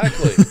 Yeah,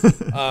 exactly.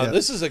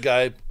 This is a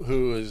guy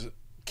who is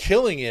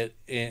killing it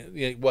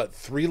in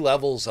 3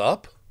 levels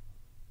up.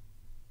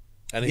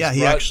 And he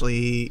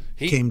actually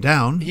came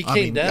down. He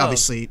came down,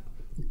 obviously,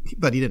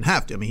 but he didn't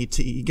have to. I mean,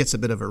 he gets a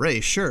bit of a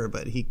raise, sure,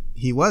 but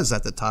he was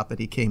at the top, and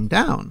he came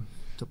down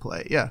to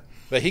play. Yeah,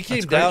 but he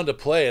came down to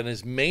play, and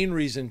his main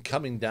reason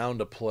coming down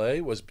to play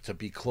was to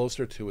be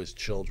closer to his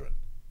children,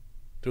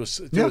 to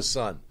his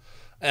son,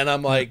 and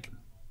I'm like.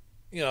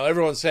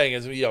 Everyone's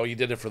saying he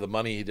did it for the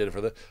money. He did it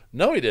for the.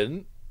 No, he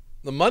didn't.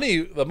 The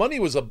money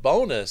was a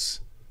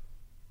bonus.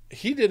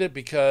 He did it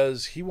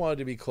because he wanted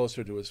to be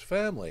closer to his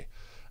family,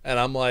 and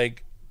I'm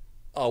like,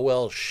 oh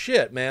well,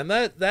 shit, man.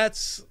 That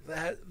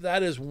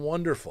is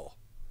wonderful.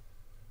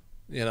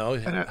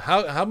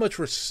 How much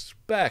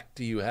respect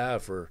do you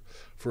have for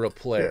a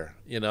player?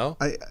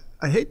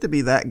 I hate to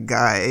be that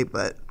guy,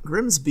 but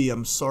Grimsby,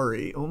 I'm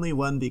sorry, only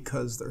won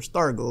because their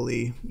star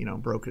goalie,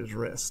 broke his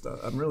wrist.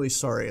 I'm really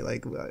sorry.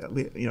 Like,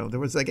 there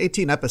was like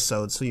 18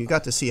 episodes, so you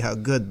got to see how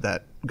good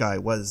that guy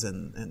was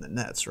in the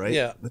nets, right?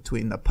 Yeah.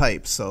 Between the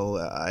pipes. So,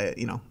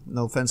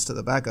 no offense to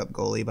the backup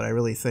goalie, but I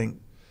really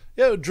think.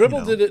 Yeah,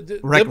 Dribble did a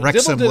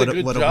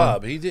good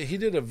job. He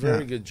did a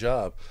very good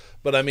job.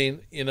 But I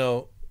mean, we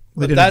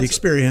didn't have the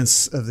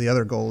experience of the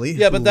other goalie.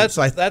 Yeah, but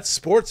that's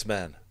sports,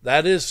 man.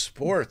 That is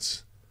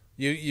sports.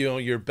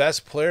 Your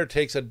best player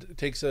takes a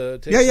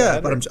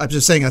but I'm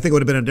just saying I think it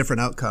would have been a different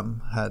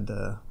outcome had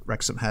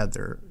Wrexham had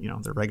their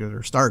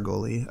regular star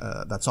goalie.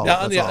 That's all.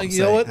 That's all I'm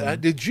you know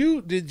what? Did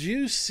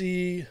you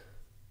see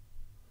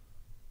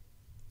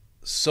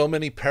so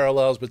many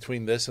parallels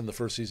between this and the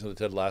first season of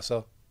Ted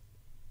Lasso?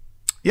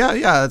 Yeah,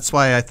 that's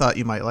why I thought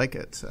you might like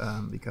it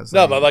because the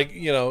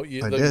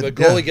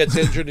goalie gets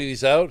injured and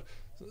he's out.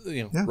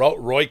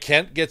 Roy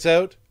Kent gets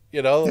out.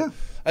 Yeah.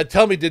 And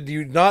tell me, did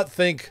you not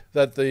think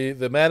that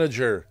the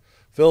manager,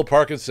 Phil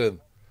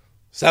Parkinson,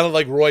 sounded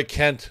like Roy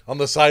Kent on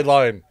the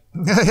sideline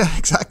Yeah,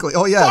 exactly.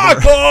 Oh, yeah.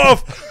 Fuck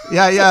off!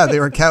 Yeah. They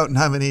were counting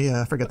how many,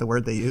 I forget the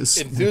word they use.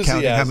 Enthusiasm.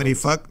 Counting how many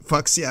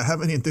fucks, yeah, how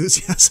many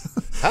enthusiasm.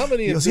 How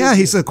many he goes, yeah,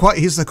 he's the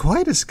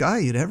quietest guy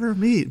you'd ever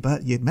meet,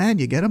 but you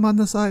get him on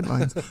the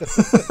sidelines.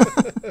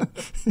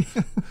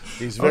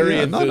 He's very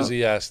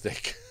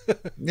enthusiastic.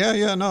 No.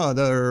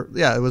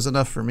 Yeah, it was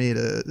enough for me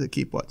to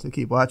keep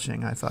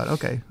watching. I thought,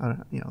 okay,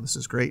 this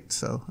is great,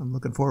 so I'm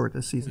looking forward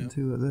to season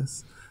 2 of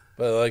this.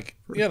 But like,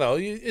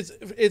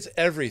 it's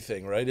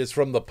everything, right? It's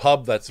from the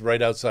pub that's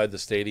right outside the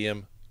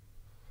stadium,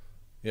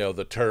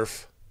 the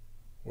turf,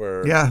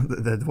 where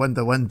the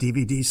one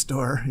DVD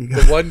store. You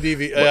got, the one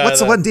DVD. What's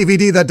the one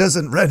DVD that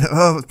doesn't rent?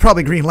 Oh, it's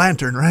probably Green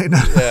Lantern, right?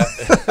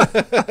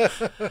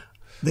 Yeah.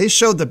 They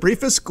showed the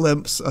briefest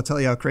glimpse. I'll tell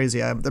you how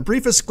crazy I am. The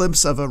briefest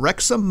glimpse of a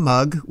Wrexham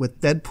mug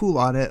with Deadpool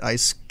on it. I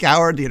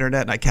scoured the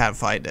internet and I can't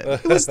find it.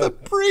 It was the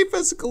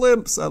briefest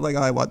glimpse. I'm like,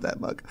 I want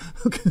that mug.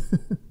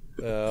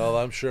 Well,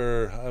 I'm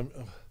sure.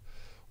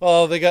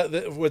 Well, they got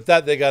with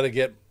that. They got to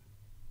get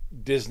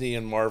Disney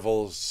and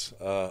Marvel's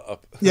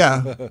up.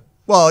 Yeah.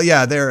 Well,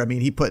 yeah. There. I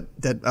mean,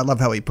 I love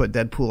how he put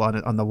Deadpool on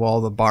it on the wall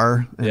of the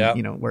bar.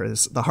 And,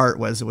 whereas the heart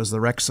was the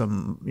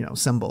Wrexham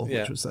symbol,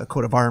 which was a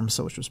coat of arms,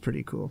 which was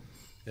pretty cool.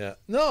 Yeah.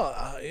 No.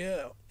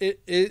 Yeah.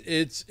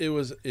 It's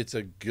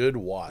a good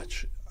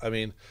watch. I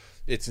mean,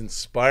 it's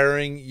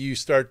inspiring. You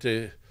start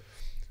to,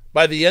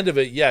 by the end of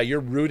it, you're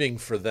rooting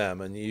for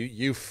them, and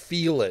you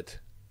feel it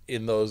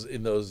in those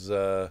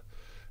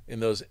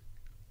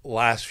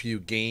last few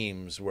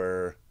games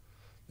where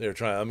they're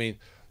trying. I mean,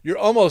 you're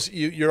almost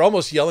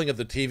yelling at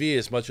the TV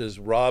as much as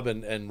Rob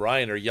and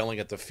Ryan are yelling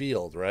at the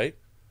field, right?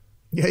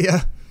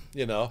 Yeah.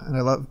 And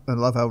I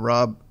love how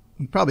Rob,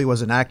 he probably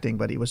wasn't acting,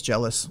 but he was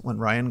jealous when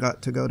Ryan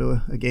got to go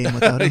to a game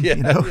without him.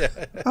 Yeah.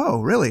 Oh,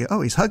 really?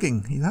 Oh, he's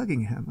hugging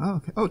him. Oh,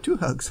 okay. Oh, 2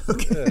 hugs.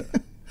 Okay.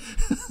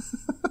 Yeah.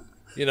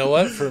 You know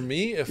what? For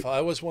me, if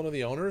I was one of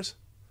the owners,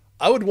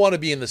 I would want to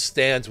be in the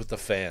stands with the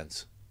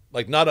fans.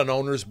 Like, not an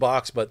owner's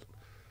box, but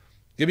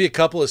give me a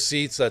couple of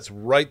seats that's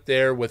right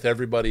there with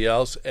everybody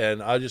else,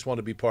 and I just want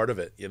to be part of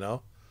it, Yeah.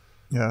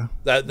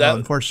 That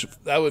would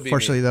be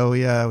unfortunately, though,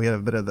 we had a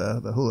bit of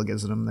the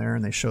hooliganism there,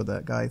 and they showed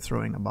that guy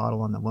throwing a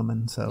bottle on the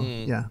woman. So,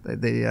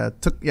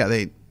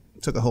 they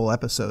took a whole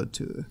episode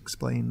to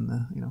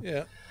explain,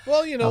 Yeah.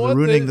 Well,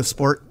 ruining the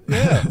sport.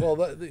 Yeah,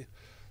 well,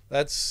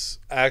 that's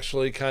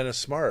actually kind of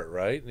smart,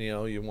 right?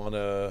 You want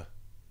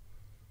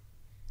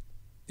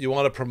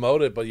to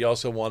promote it, but you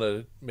also want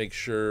to make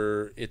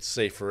sure it's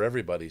safe for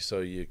everybody. So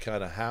you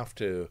kind of have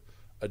to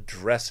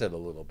address it a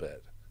little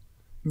bit.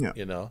 Yeah.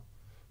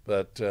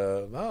 But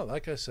no,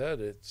 like I said,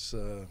 it's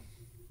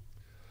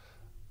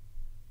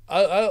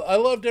I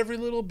loved every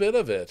little bit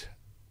of it.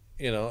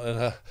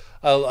 And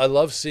I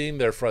love seeing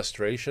their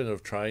frustration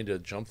of trying to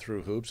jump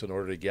through hoops in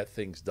order to get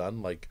things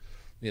done, like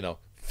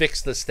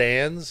fix the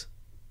stands.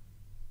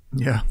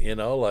 Yeah.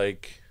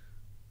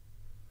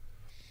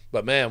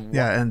 But man,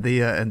 and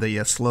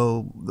the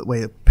slow the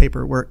way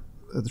paperwork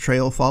the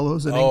trail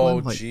follows in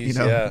England. Like, geez,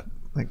 yeah.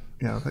 Like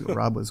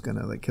Rob was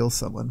gonna kill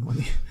someone when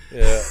he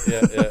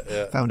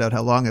yeah. found out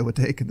how long it would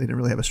take, and they didn't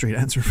really have a straight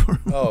answer for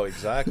him. Oh,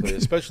 exactly.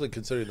 Especially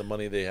considering the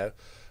money they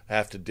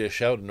have to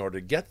dish out in order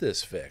to get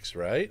this fixed,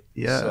 right?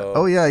 Yeah.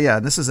 So, yeah.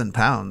 And this is in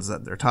pounds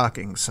that they're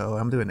talking, so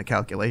I'm doing the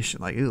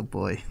calculation. Like, oh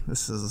boy,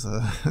 this is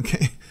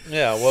okay.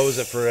 Yeah. What was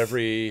it for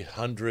every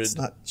 100? It's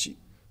not cheap.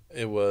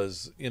 It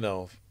was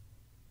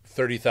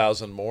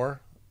 30,000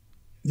 more.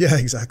 Yeah,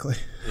 exactly.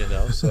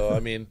 So I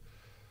mean,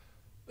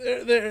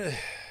 they're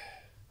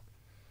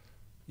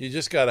you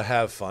just got to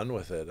have fun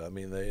with it. I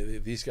mean,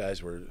 these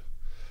guys were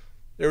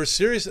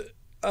serious,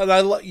 and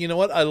I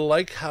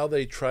like how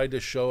they tried to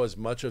show as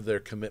much of their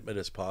commitment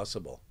as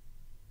possible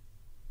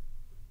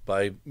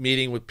by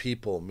meeting with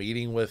people,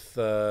 meeting with.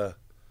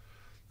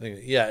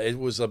 It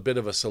was a bit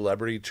of a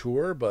celebrity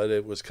tour, but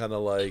it was kind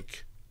of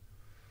like,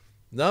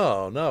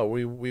 no,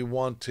 we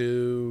want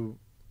to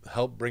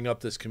help bring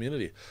up this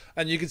community,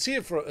 and you can see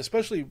it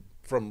especially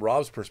from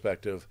Rob's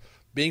perspective.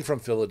 Being from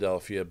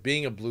Philadelphia,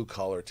 being a blue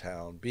collar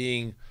town,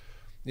 being,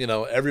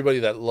 everybody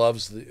that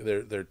loves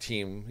their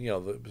team,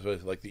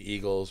 like the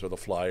Eagles or the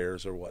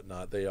Flyers or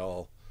whatnot, they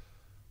all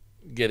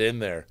get in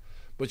there.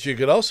 But you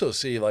could also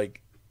see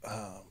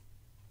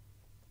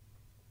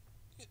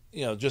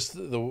just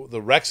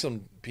the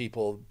Wrexham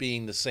people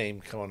being the same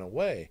kind of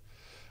way,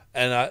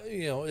 and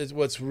it's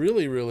what's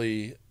really,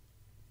 really,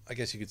 I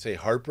guess you could say,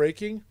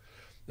 heartbreaking,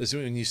 is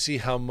when you see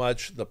how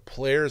much the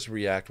players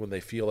react when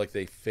they feel like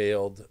they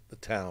failed the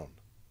town.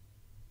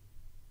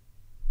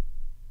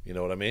 You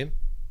know what I mean?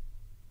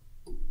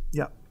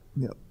 Yeah.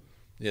 You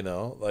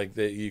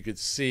could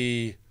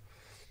see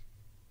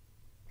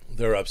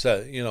they're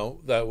upset.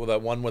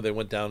 That one when they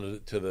went down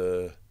to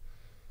the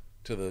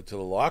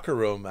locker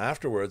room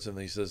afterwards, and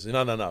he says,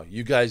 "No,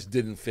 you guys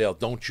didn't fail.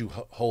 Don't you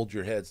hold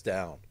your heads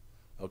down,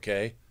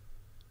 okay?"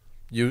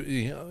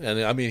 And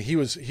I mean, he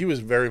was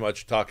very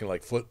much talking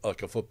like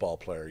a football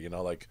player. You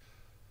know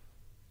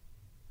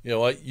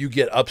what? You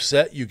get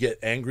upset, you get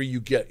angry, you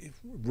get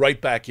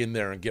right back in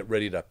there and get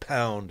ready to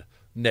pound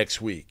next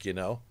week,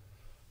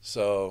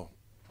 So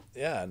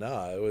yeah,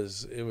 no,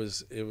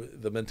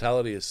 the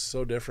mentality is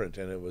so different,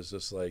 and it was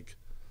just like,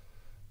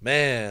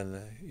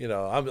 man,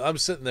 I'm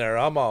sitting there,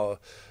 a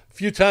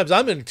few times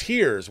I'm in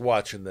tears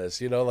watching this,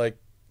 like,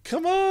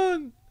 come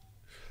on,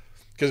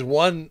 because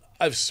one,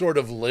 I've sort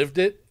of lived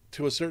it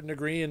to a certain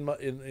degree in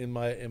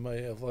my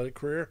athletic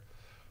career,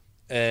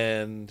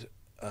 and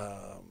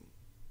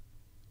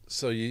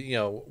so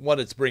one,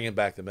 it's bringing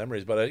back the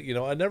memories, but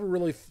I never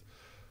really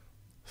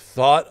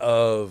thought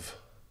of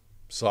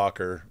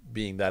soccer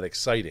being that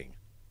exciting,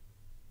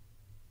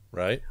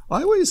 right?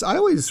 I always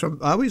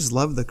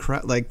love the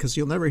crowd, like, because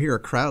you'll never hear a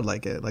crowd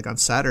like it. Like on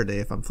Saturday,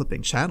 if I'm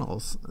flipping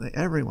channels,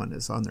 everyone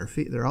is on their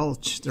feet. They're all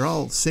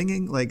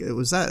singing. Like it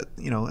was that,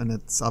 and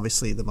it's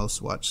obviously the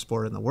most watched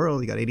sport in the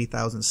world. You got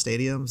 80,000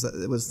 stadiums.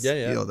 It was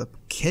the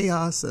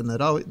chaos, and it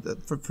always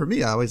for me,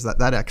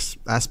 that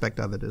aspect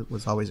of it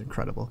was always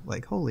incredible.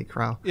 Like holy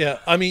cow! Yeah,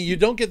 I mean, you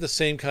don't get the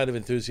same kind of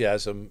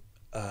enthusiasm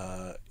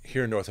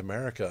here in North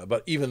America,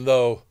 but even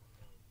though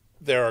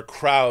there are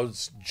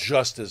crowds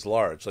just as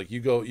large, like you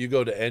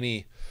go to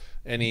any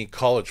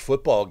college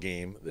football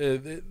game,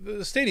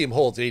 the stadium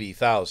holds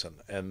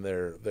 80,000, and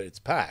it's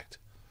packed,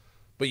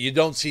 but you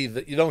don't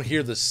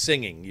hear the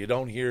singing, you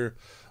don't hear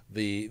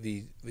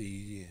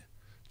the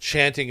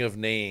chanting of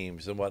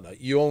names and whatnot.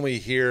 You only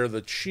hear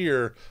the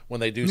cheer when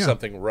they do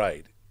something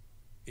right.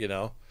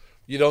 You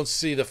don't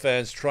see the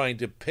fans trying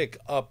to pick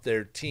up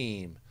their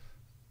team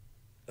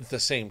at the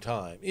same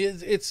time.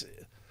 It's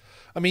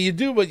I mean, you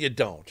do, but you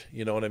don't.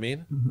 You know what I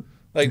mean? Mm-hmm.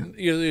 Like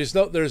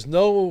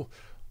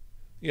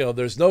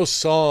there's no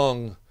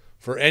song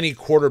for any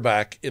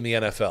quarterback in the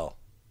NFL.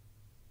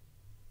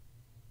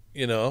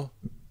 Yeah,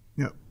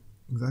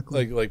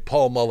 exactly. Like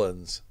Paul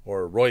Mullins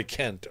or Roy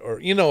Kent, or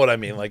you know what I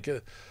mean? Like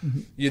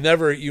you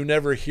never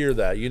hear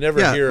that. You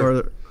never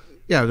hear.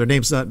 Their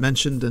name's not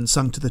mentioned and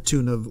sung to the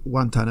tune of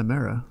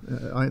Guantanamera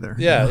either.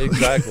 Yeah,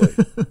 exactly.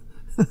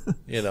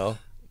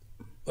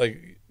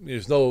 Like.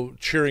 There's no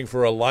cheering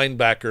for a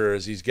linebacker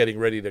as he's getting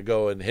ready to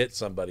go and hit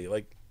somebody.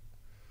 Like,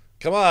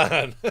 come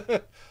on,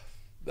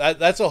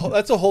 that's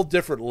a whole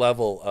different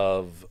level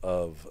of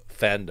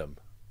fandom,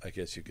 I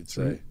guess you could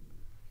say.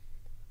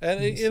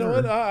 And you know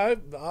what?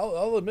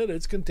 I'll admit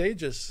it's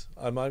contagious.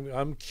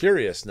 I'm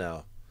curious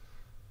now.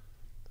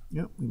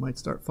 Yeah, we might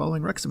start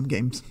following Wrexham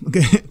games,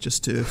 okay,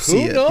 just to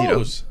see it. Who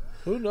knows?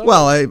 Who knows?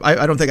 Well,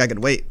 I don't think I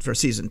could wait for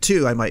season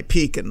 2. I might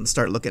peek and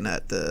start looking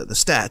at the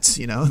stats,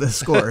 the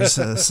scores.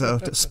 So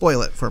to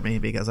spoil it for me,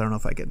 because I don't know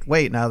if I could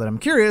wait now that I'm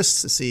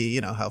curious to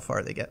see, how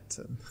far they get.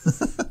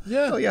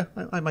 Yeah. Oh yeah,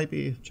 I might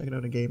be checking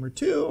out a game or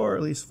two, or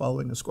at least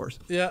following the scores.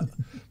 Yeah,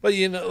 but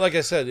like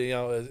I said,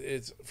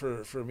 it's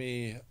for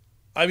me.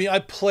 I mean, I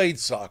played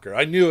soccer.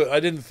 I knew it.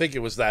 I didn't think it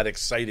was that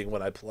exciting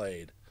when I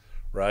played,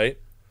 right?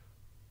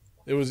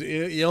 It was.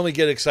 You only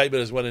get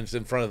excitement is when it's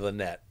in front of the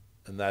net,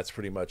 and that's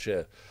pretty much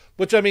it.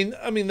 Which I mean,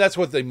 that's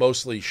what they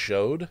mostly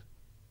showed,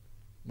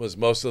 was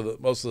most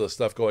of the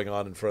stuff going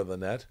on in front of the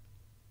net.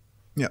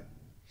 Yeah,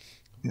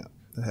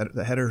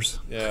 the headers.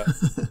 Yeah.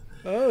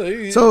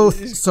 So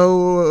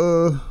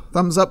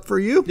thumbs up for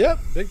you? Yeah,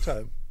 big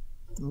time.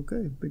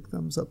 Okay, big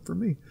thumbs up for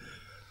me.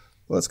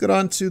 Well, let's get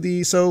on to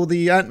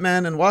the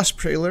Ant-Man and Wasp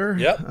trailer.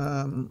 Yep.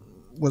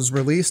 Was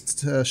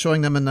released,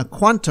 showing them in the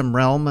quantum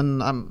realm,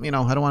 and I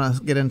don't want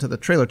to get into the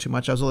trailer too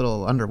much. I was a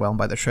little underwhelmed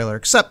by the trailer,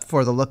 except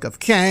for the look of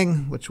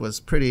Kang, which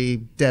was pretty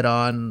dead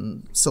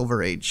on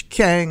Silver Age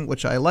Kang,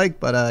 which I like,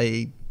 but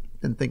I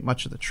didn't think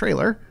much of the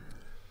trailer.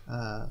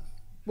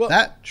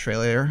 That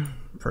trailer,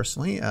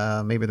 personally,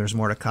 maybe there's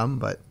more to come,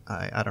 but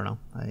I don't know.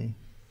 The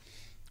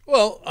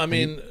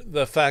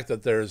fact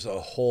that there's a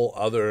whole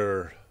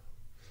other.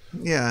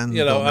 Yeah, and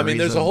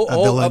there's a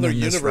whole other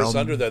universe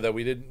under there that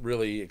we didn't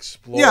really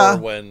explore. Yeah.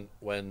 when.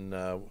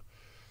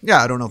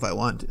 Yeah, I don't know if I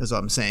want, as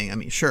I'm saying. I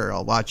mean, sure,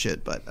 I'll watch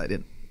it, but I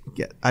didn't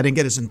get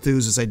as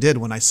enthused as I did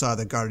when I saw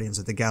the Guardians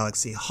of the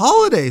Galaxy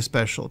holiday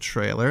special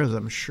trailer, as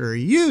I'm sure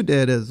you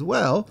did as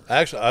well.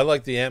 Actually, I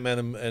like the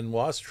Ant-Man and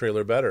Wasp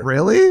trailer better.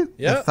 Really?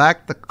 Yeah.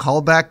 The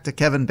callback to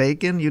Kevin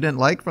Bacon you didn't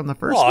like from the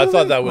first movie? I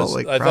thought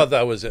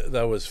that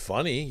was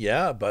funny.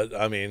 Yeah, but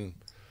I mean,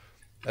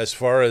 as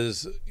far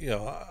as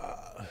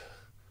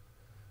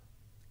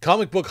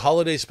comic book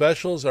holiday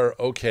specials are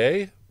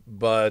okay,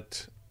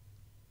 but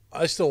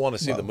I still want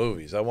to see the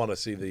movies. I want to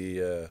see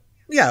the.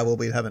 Yeah, well,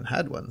 we haven't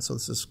had one, so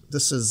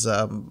this is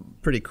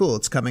pretty cool.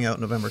 It's coming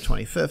out November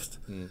 25th.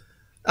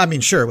 I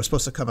mean, sure, it was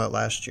supposed to come out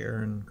last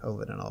year and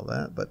COVID and all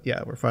that, but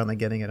yeah, we're finally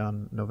getting it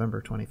on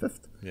November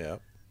 25th. Yeah.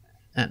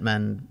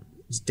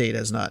 Ant-Man's date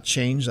has not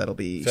changed. That'll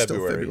be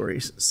still February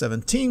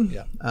 17.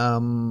 Yeah. I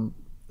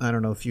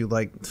don't know if you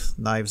liked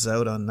Knives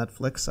Out on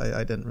Netflix.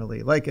 I didn't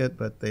really like it,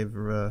 but they've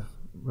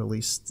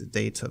released the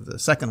date of the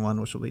second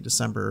one, which will be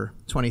December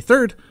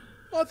 23rd.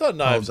 Well, I thought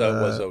Knives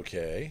Out was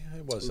okay.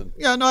 It wasn't.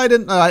 Yeah, no, I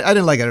didn't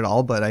like it at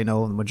all, but I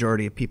know the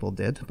majority of people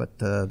did. But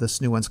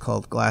this new one's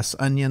called Glass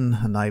Onion,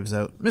 a Knives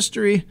Out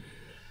mystery.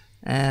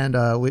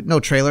 And with no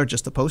trailer,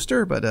 just a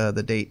poster, but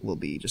the date will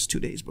be just 2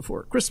 days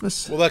before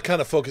Christmas. Well, that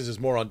kind of focuses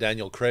more on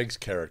Daniel Craig's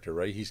character,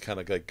 right? He's kind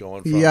of like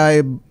going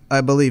from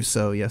I believe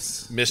so,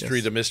 yes.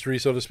 Mystery to mystery,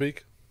 so to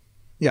speak.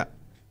 Yeah.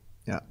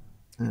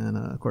 And,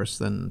 of course,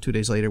 then 2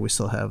 days later, we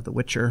still have The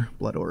Witcher,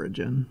 Blood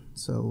Origin.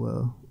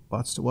 So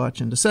lots to watch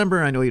in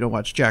December. I know you don't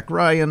watch Jack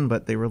Ryan,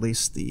 but they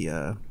released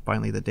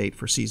finally the date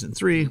for Season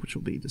 3, which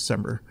will be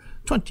December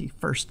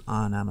 21st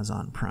on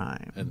Amazon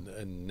Prime.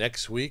 And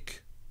next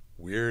week,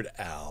 Weird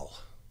Al.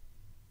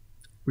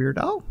 Weird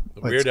Al?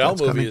 The Weird Al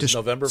movie is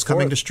November 4th. It's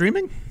coming to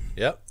streaming?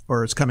 Yep.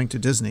 Or it's coming to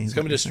Disney? It's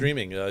coming to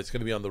streaming. It's going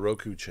to be on the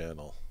Roku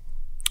channel.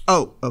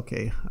 Oh,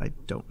 okay. I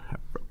don't have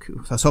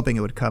Roku. So I was hoping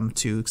it would come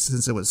to,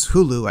 since it was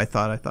Hulu, I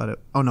thought it,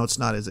 oh no, it's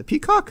not. Is it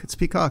Peacock? It's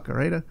Peacock, all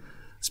right?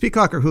 It's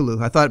Peacock or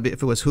Hulu. I thought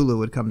if it was Hulu, it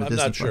would come to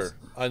Disney+. I'm not sure.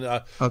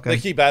 Okay. They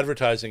keep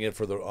advertising it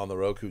on the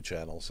Roku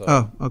channel. So.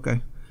 Oh,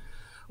 okay.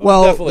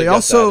 Well, I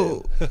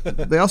also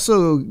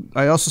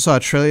saw a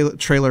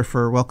trailer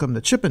for Welcome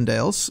to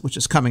Chippendales, which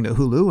is coming to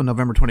Hulu on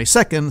November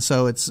 22nd.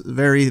 So it's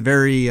very,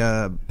 very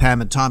Pam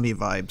and Tommy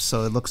vibes.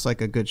 So it looks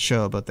like a good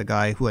show about the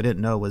guy who I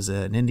didn't know was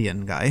an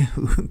Indian guy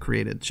who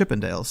created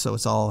Chippendales. So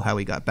it's all how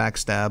he got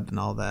backstabbed and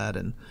all that,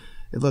 and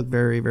it looked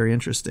very, very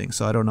interesting.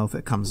 So I don't know if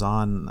it comes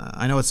on.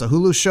 I know it's a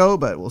Hulu show,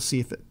 but we'll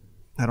see if it.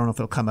 I don't know if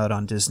it'll come out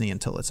on Disney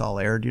until it's all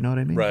aired. You know what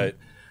I mean? Right.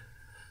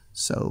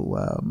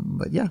 So,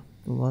 but yeah.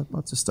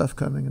 Lots of stuff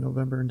coming in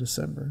November and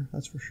December.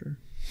 That's for sure.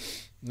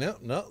 Yeah,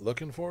 no,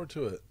 looking forward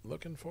to it.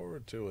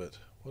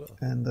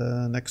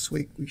 And next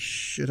week we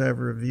should have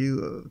a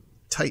review of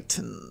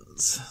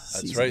Titans.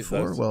 That's right.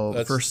 4.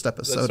 The first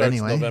episode that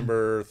anyway.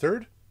 November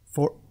 3rd?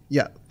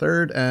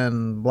 3rd,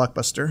 and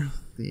Blockbuster,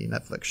 the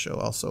Netflix show,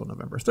 also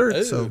November 3rd.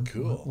 Oh, so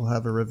cool. We'll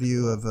have a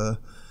review of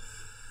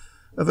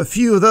a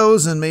few of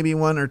those and maybe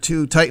 1 or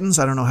 2 Titans.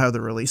 I don't know how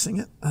they're releasing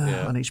it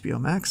on HBO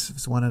Max. If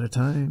it's one at a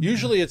time.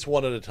 Usually it's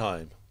one at a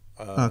time.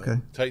 Okay.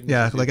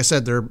 Titans like I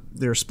said,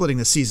 they're splitting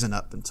the season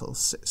up until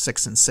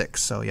 6 and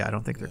 6. So I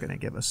don't think they're going to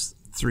give us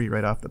 3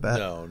 right off the bat.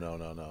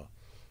 No.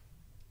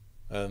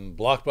 And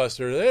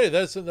Blockbuster, hey,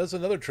 that's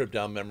another trip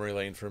down memory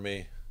lane for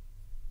me.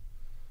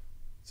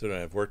 So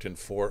I've worked in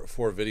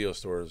four video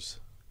stores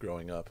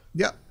growing up.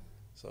 Yeah.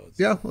 So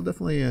we'll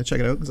definitely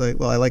check it out because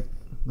I like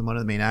one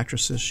of the main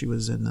actresses. She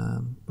was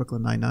in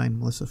Brooklyn Nine-Nine,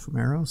 Melissa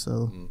Fumero.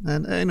 So,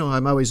 and I know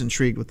I'm always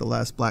intrigued with the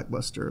last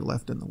blockbuster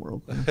left in the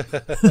world.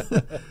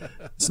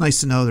 It's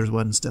nice to know there's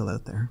one still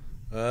out there.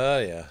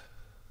 Yeah.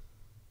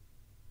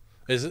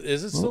 Is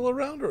it still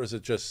around, or is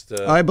it just?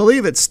 I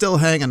believe it's still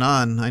hanging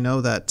on. I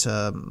know that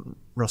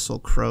Russell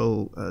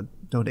Crowe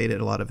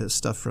donated a lot of his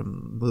stuff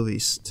from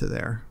movies to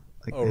there.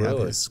 Like they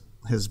really? have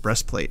his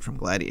breastplate from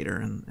Gladiator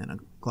and a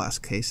glass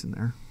case in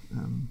there.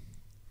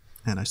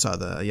 And I saw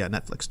the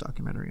Netflix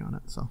documentary on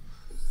it. So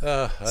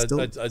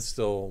I'd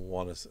still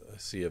want to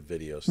see a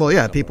video. Well,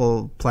 yeah,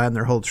 people plan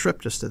their whole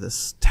trip just to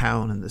this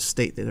town and this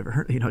state they never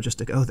heard, just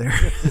to go there.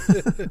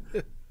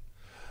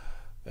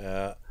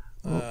 Yeah.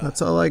 Well,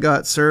 that's all I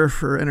got, sir,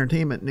 for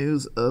entertainment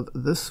news of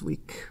this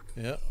week.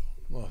 Yeah.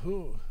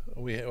 Well,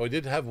 we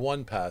did have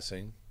one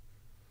passing.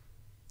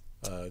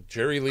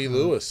 Jerry Lee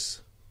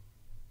Lewis.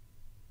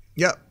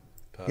 Yep.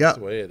 Passed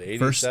away at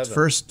 87.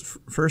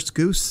 First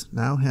Goose,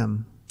 now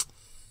him.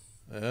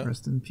 Yeah.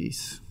 Rest in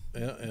peace.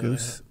 Yeah.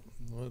 Goose.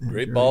 Well,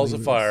 great balls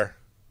of fire.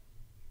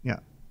 Yeah.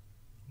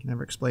 Can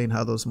never explain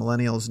how those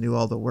millennials knew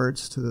all the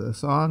words to the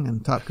song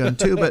and Top Gun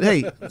 2, but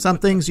hey, some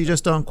things you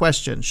just don't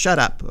question. Shut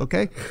up,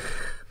 okay?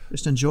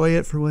 Just enjoy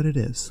it for what it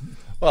is.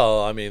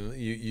 Well, I mean,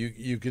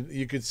 you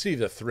could see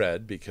the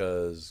thread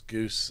because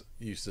Goose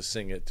used to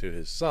sing it to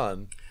his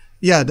son.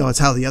 Yeah, no, it's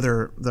how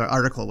the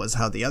article was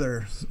how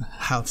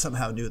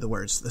somehow knew the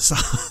words to the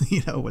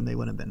song, when they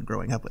wouldn't have been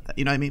growing up with that.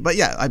 You know what I mean? But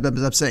yeah,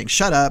 I'm saying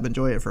shut up,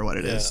 enjoy it for what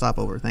it is. Stop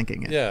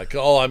overthinking it. Yeah.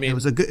 Oh, I mean,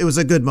 it was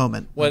a good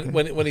moment.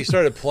 When he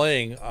started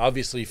playing,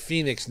 obviously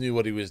Phoenix knew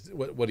what he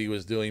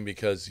was doing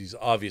because he's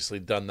obviously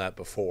done that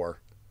before.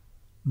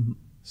 Mm-hmm.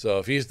 So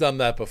if he's done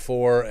that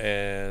before,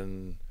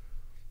 and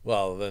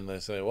then they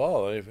say,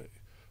 well,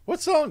 what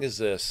song is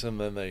this? And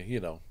then they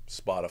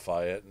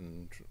Spotify it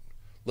and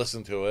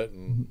listen to it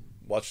and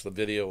watch the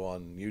video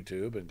on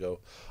YouTube and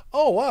go,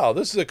 oh wow,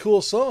 this is a cool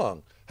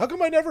song. How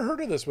come I never heard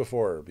of this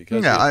before?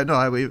 Because I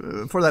know.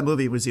 Before that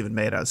movie was even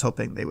made, I was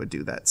hoping they would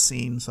do that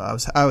scene, so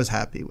I was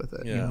happy with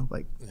it.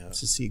 To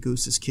see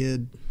Goose's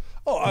kid.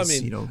 Oh, I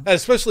mean, and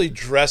especially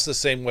dressed the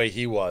same way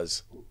he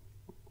was.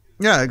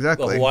 Yeah,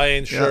 exactly. The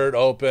Hawaiian shirt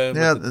open.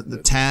 Yeah,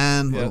 the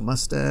tan, little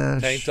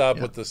mustache, tank top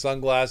with the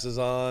sunglasses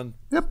on.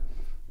 Yep,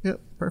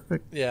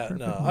 perfect. Yeah, perfect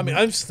no, moment. I mean,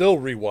 I'm still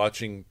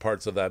rewatching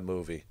parts of that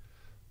movie.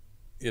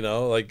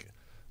 Like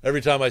every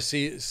time I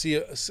see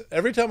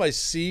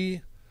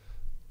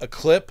a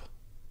clip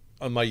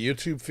on my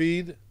YouTube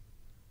feed,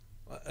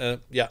 I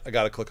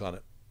got to click on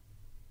it.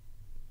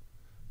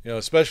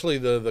 Especially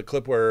the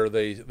clip where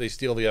they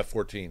steal the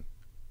F-14.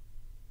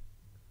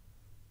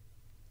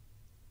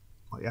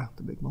 Oh yeah,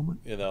 the big moment.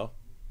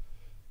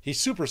 He's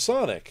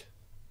supersonic.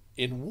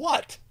 In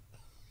what?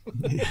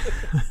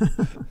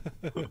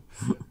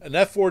 An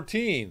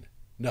F-14.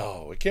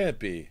 No, it can't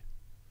be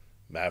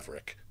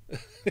Maverick.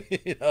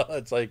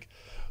 It's like,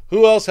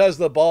 who else has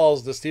the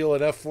balls to steal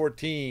an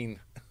F-14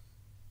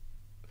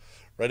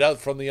 right out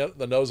from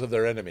the nose of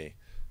their enemy?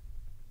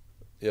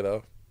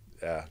 Yeah,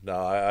 no,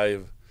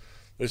 I've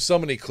there's so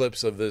many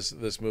clips of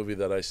this movie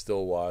that I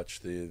still watch.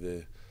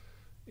 The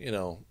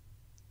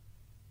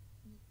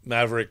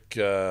Maverick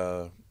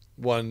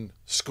one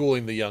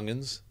schooling the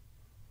youngins,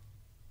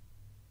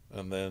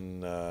 and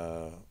then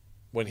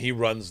when he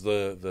runs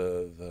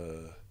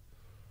the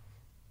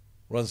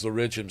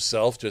ridge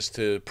himself just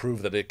to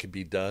prove that it could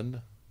be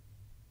done,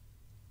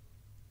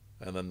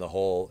 and then the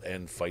whole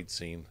end fight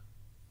scene.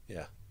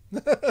 Yeah.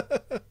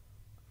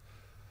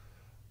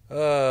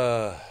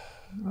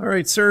 All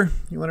right, sir.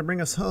 You want to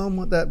bring us home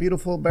with that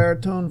beautiful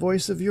baritone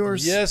voice of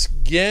yours? Yes,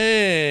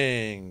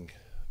 gang.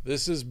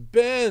 This has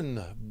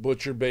been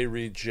Butcher Bay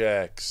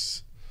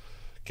Rejects.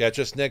 Catch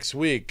us next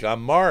week.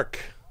 I'm Mark.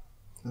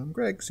 I'm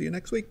Greg. See you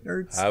next week,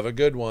 nerds. Have a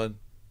good one.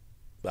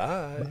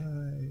 Bye.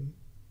 Bye.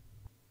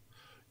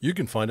 You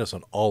can find us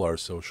on all our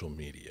social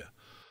media.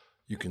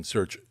 You can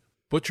search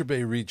Butcher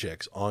Bay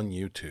Rejects on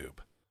YouTube,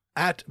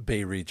 at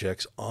Bay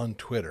Rejects on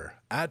Twitter,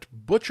 at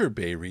Butcher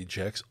Bay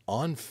Rejects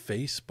on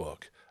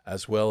Facebook,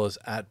 as well as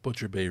at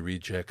Butcher Bay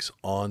Rejects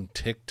on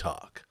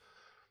TikTok.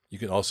 You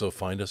can also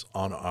find us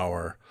on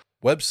our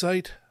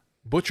website,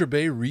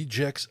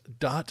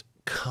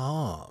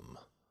 butcherbayrejects.com.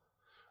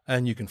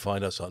 And you can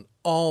find us on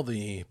all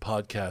the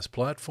podcast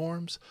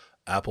platforms: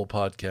 Apple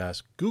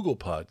Podcasts, Google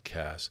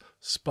Podcasts,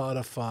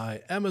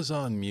 Spotify,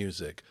 Amazon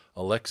Music,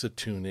 Alexa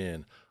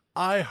TuneIn,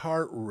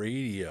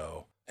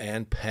 iHeartRadio,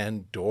 and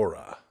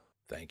Pandora.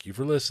 Thank you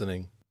for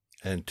listening,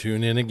 and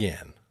tune in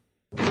again.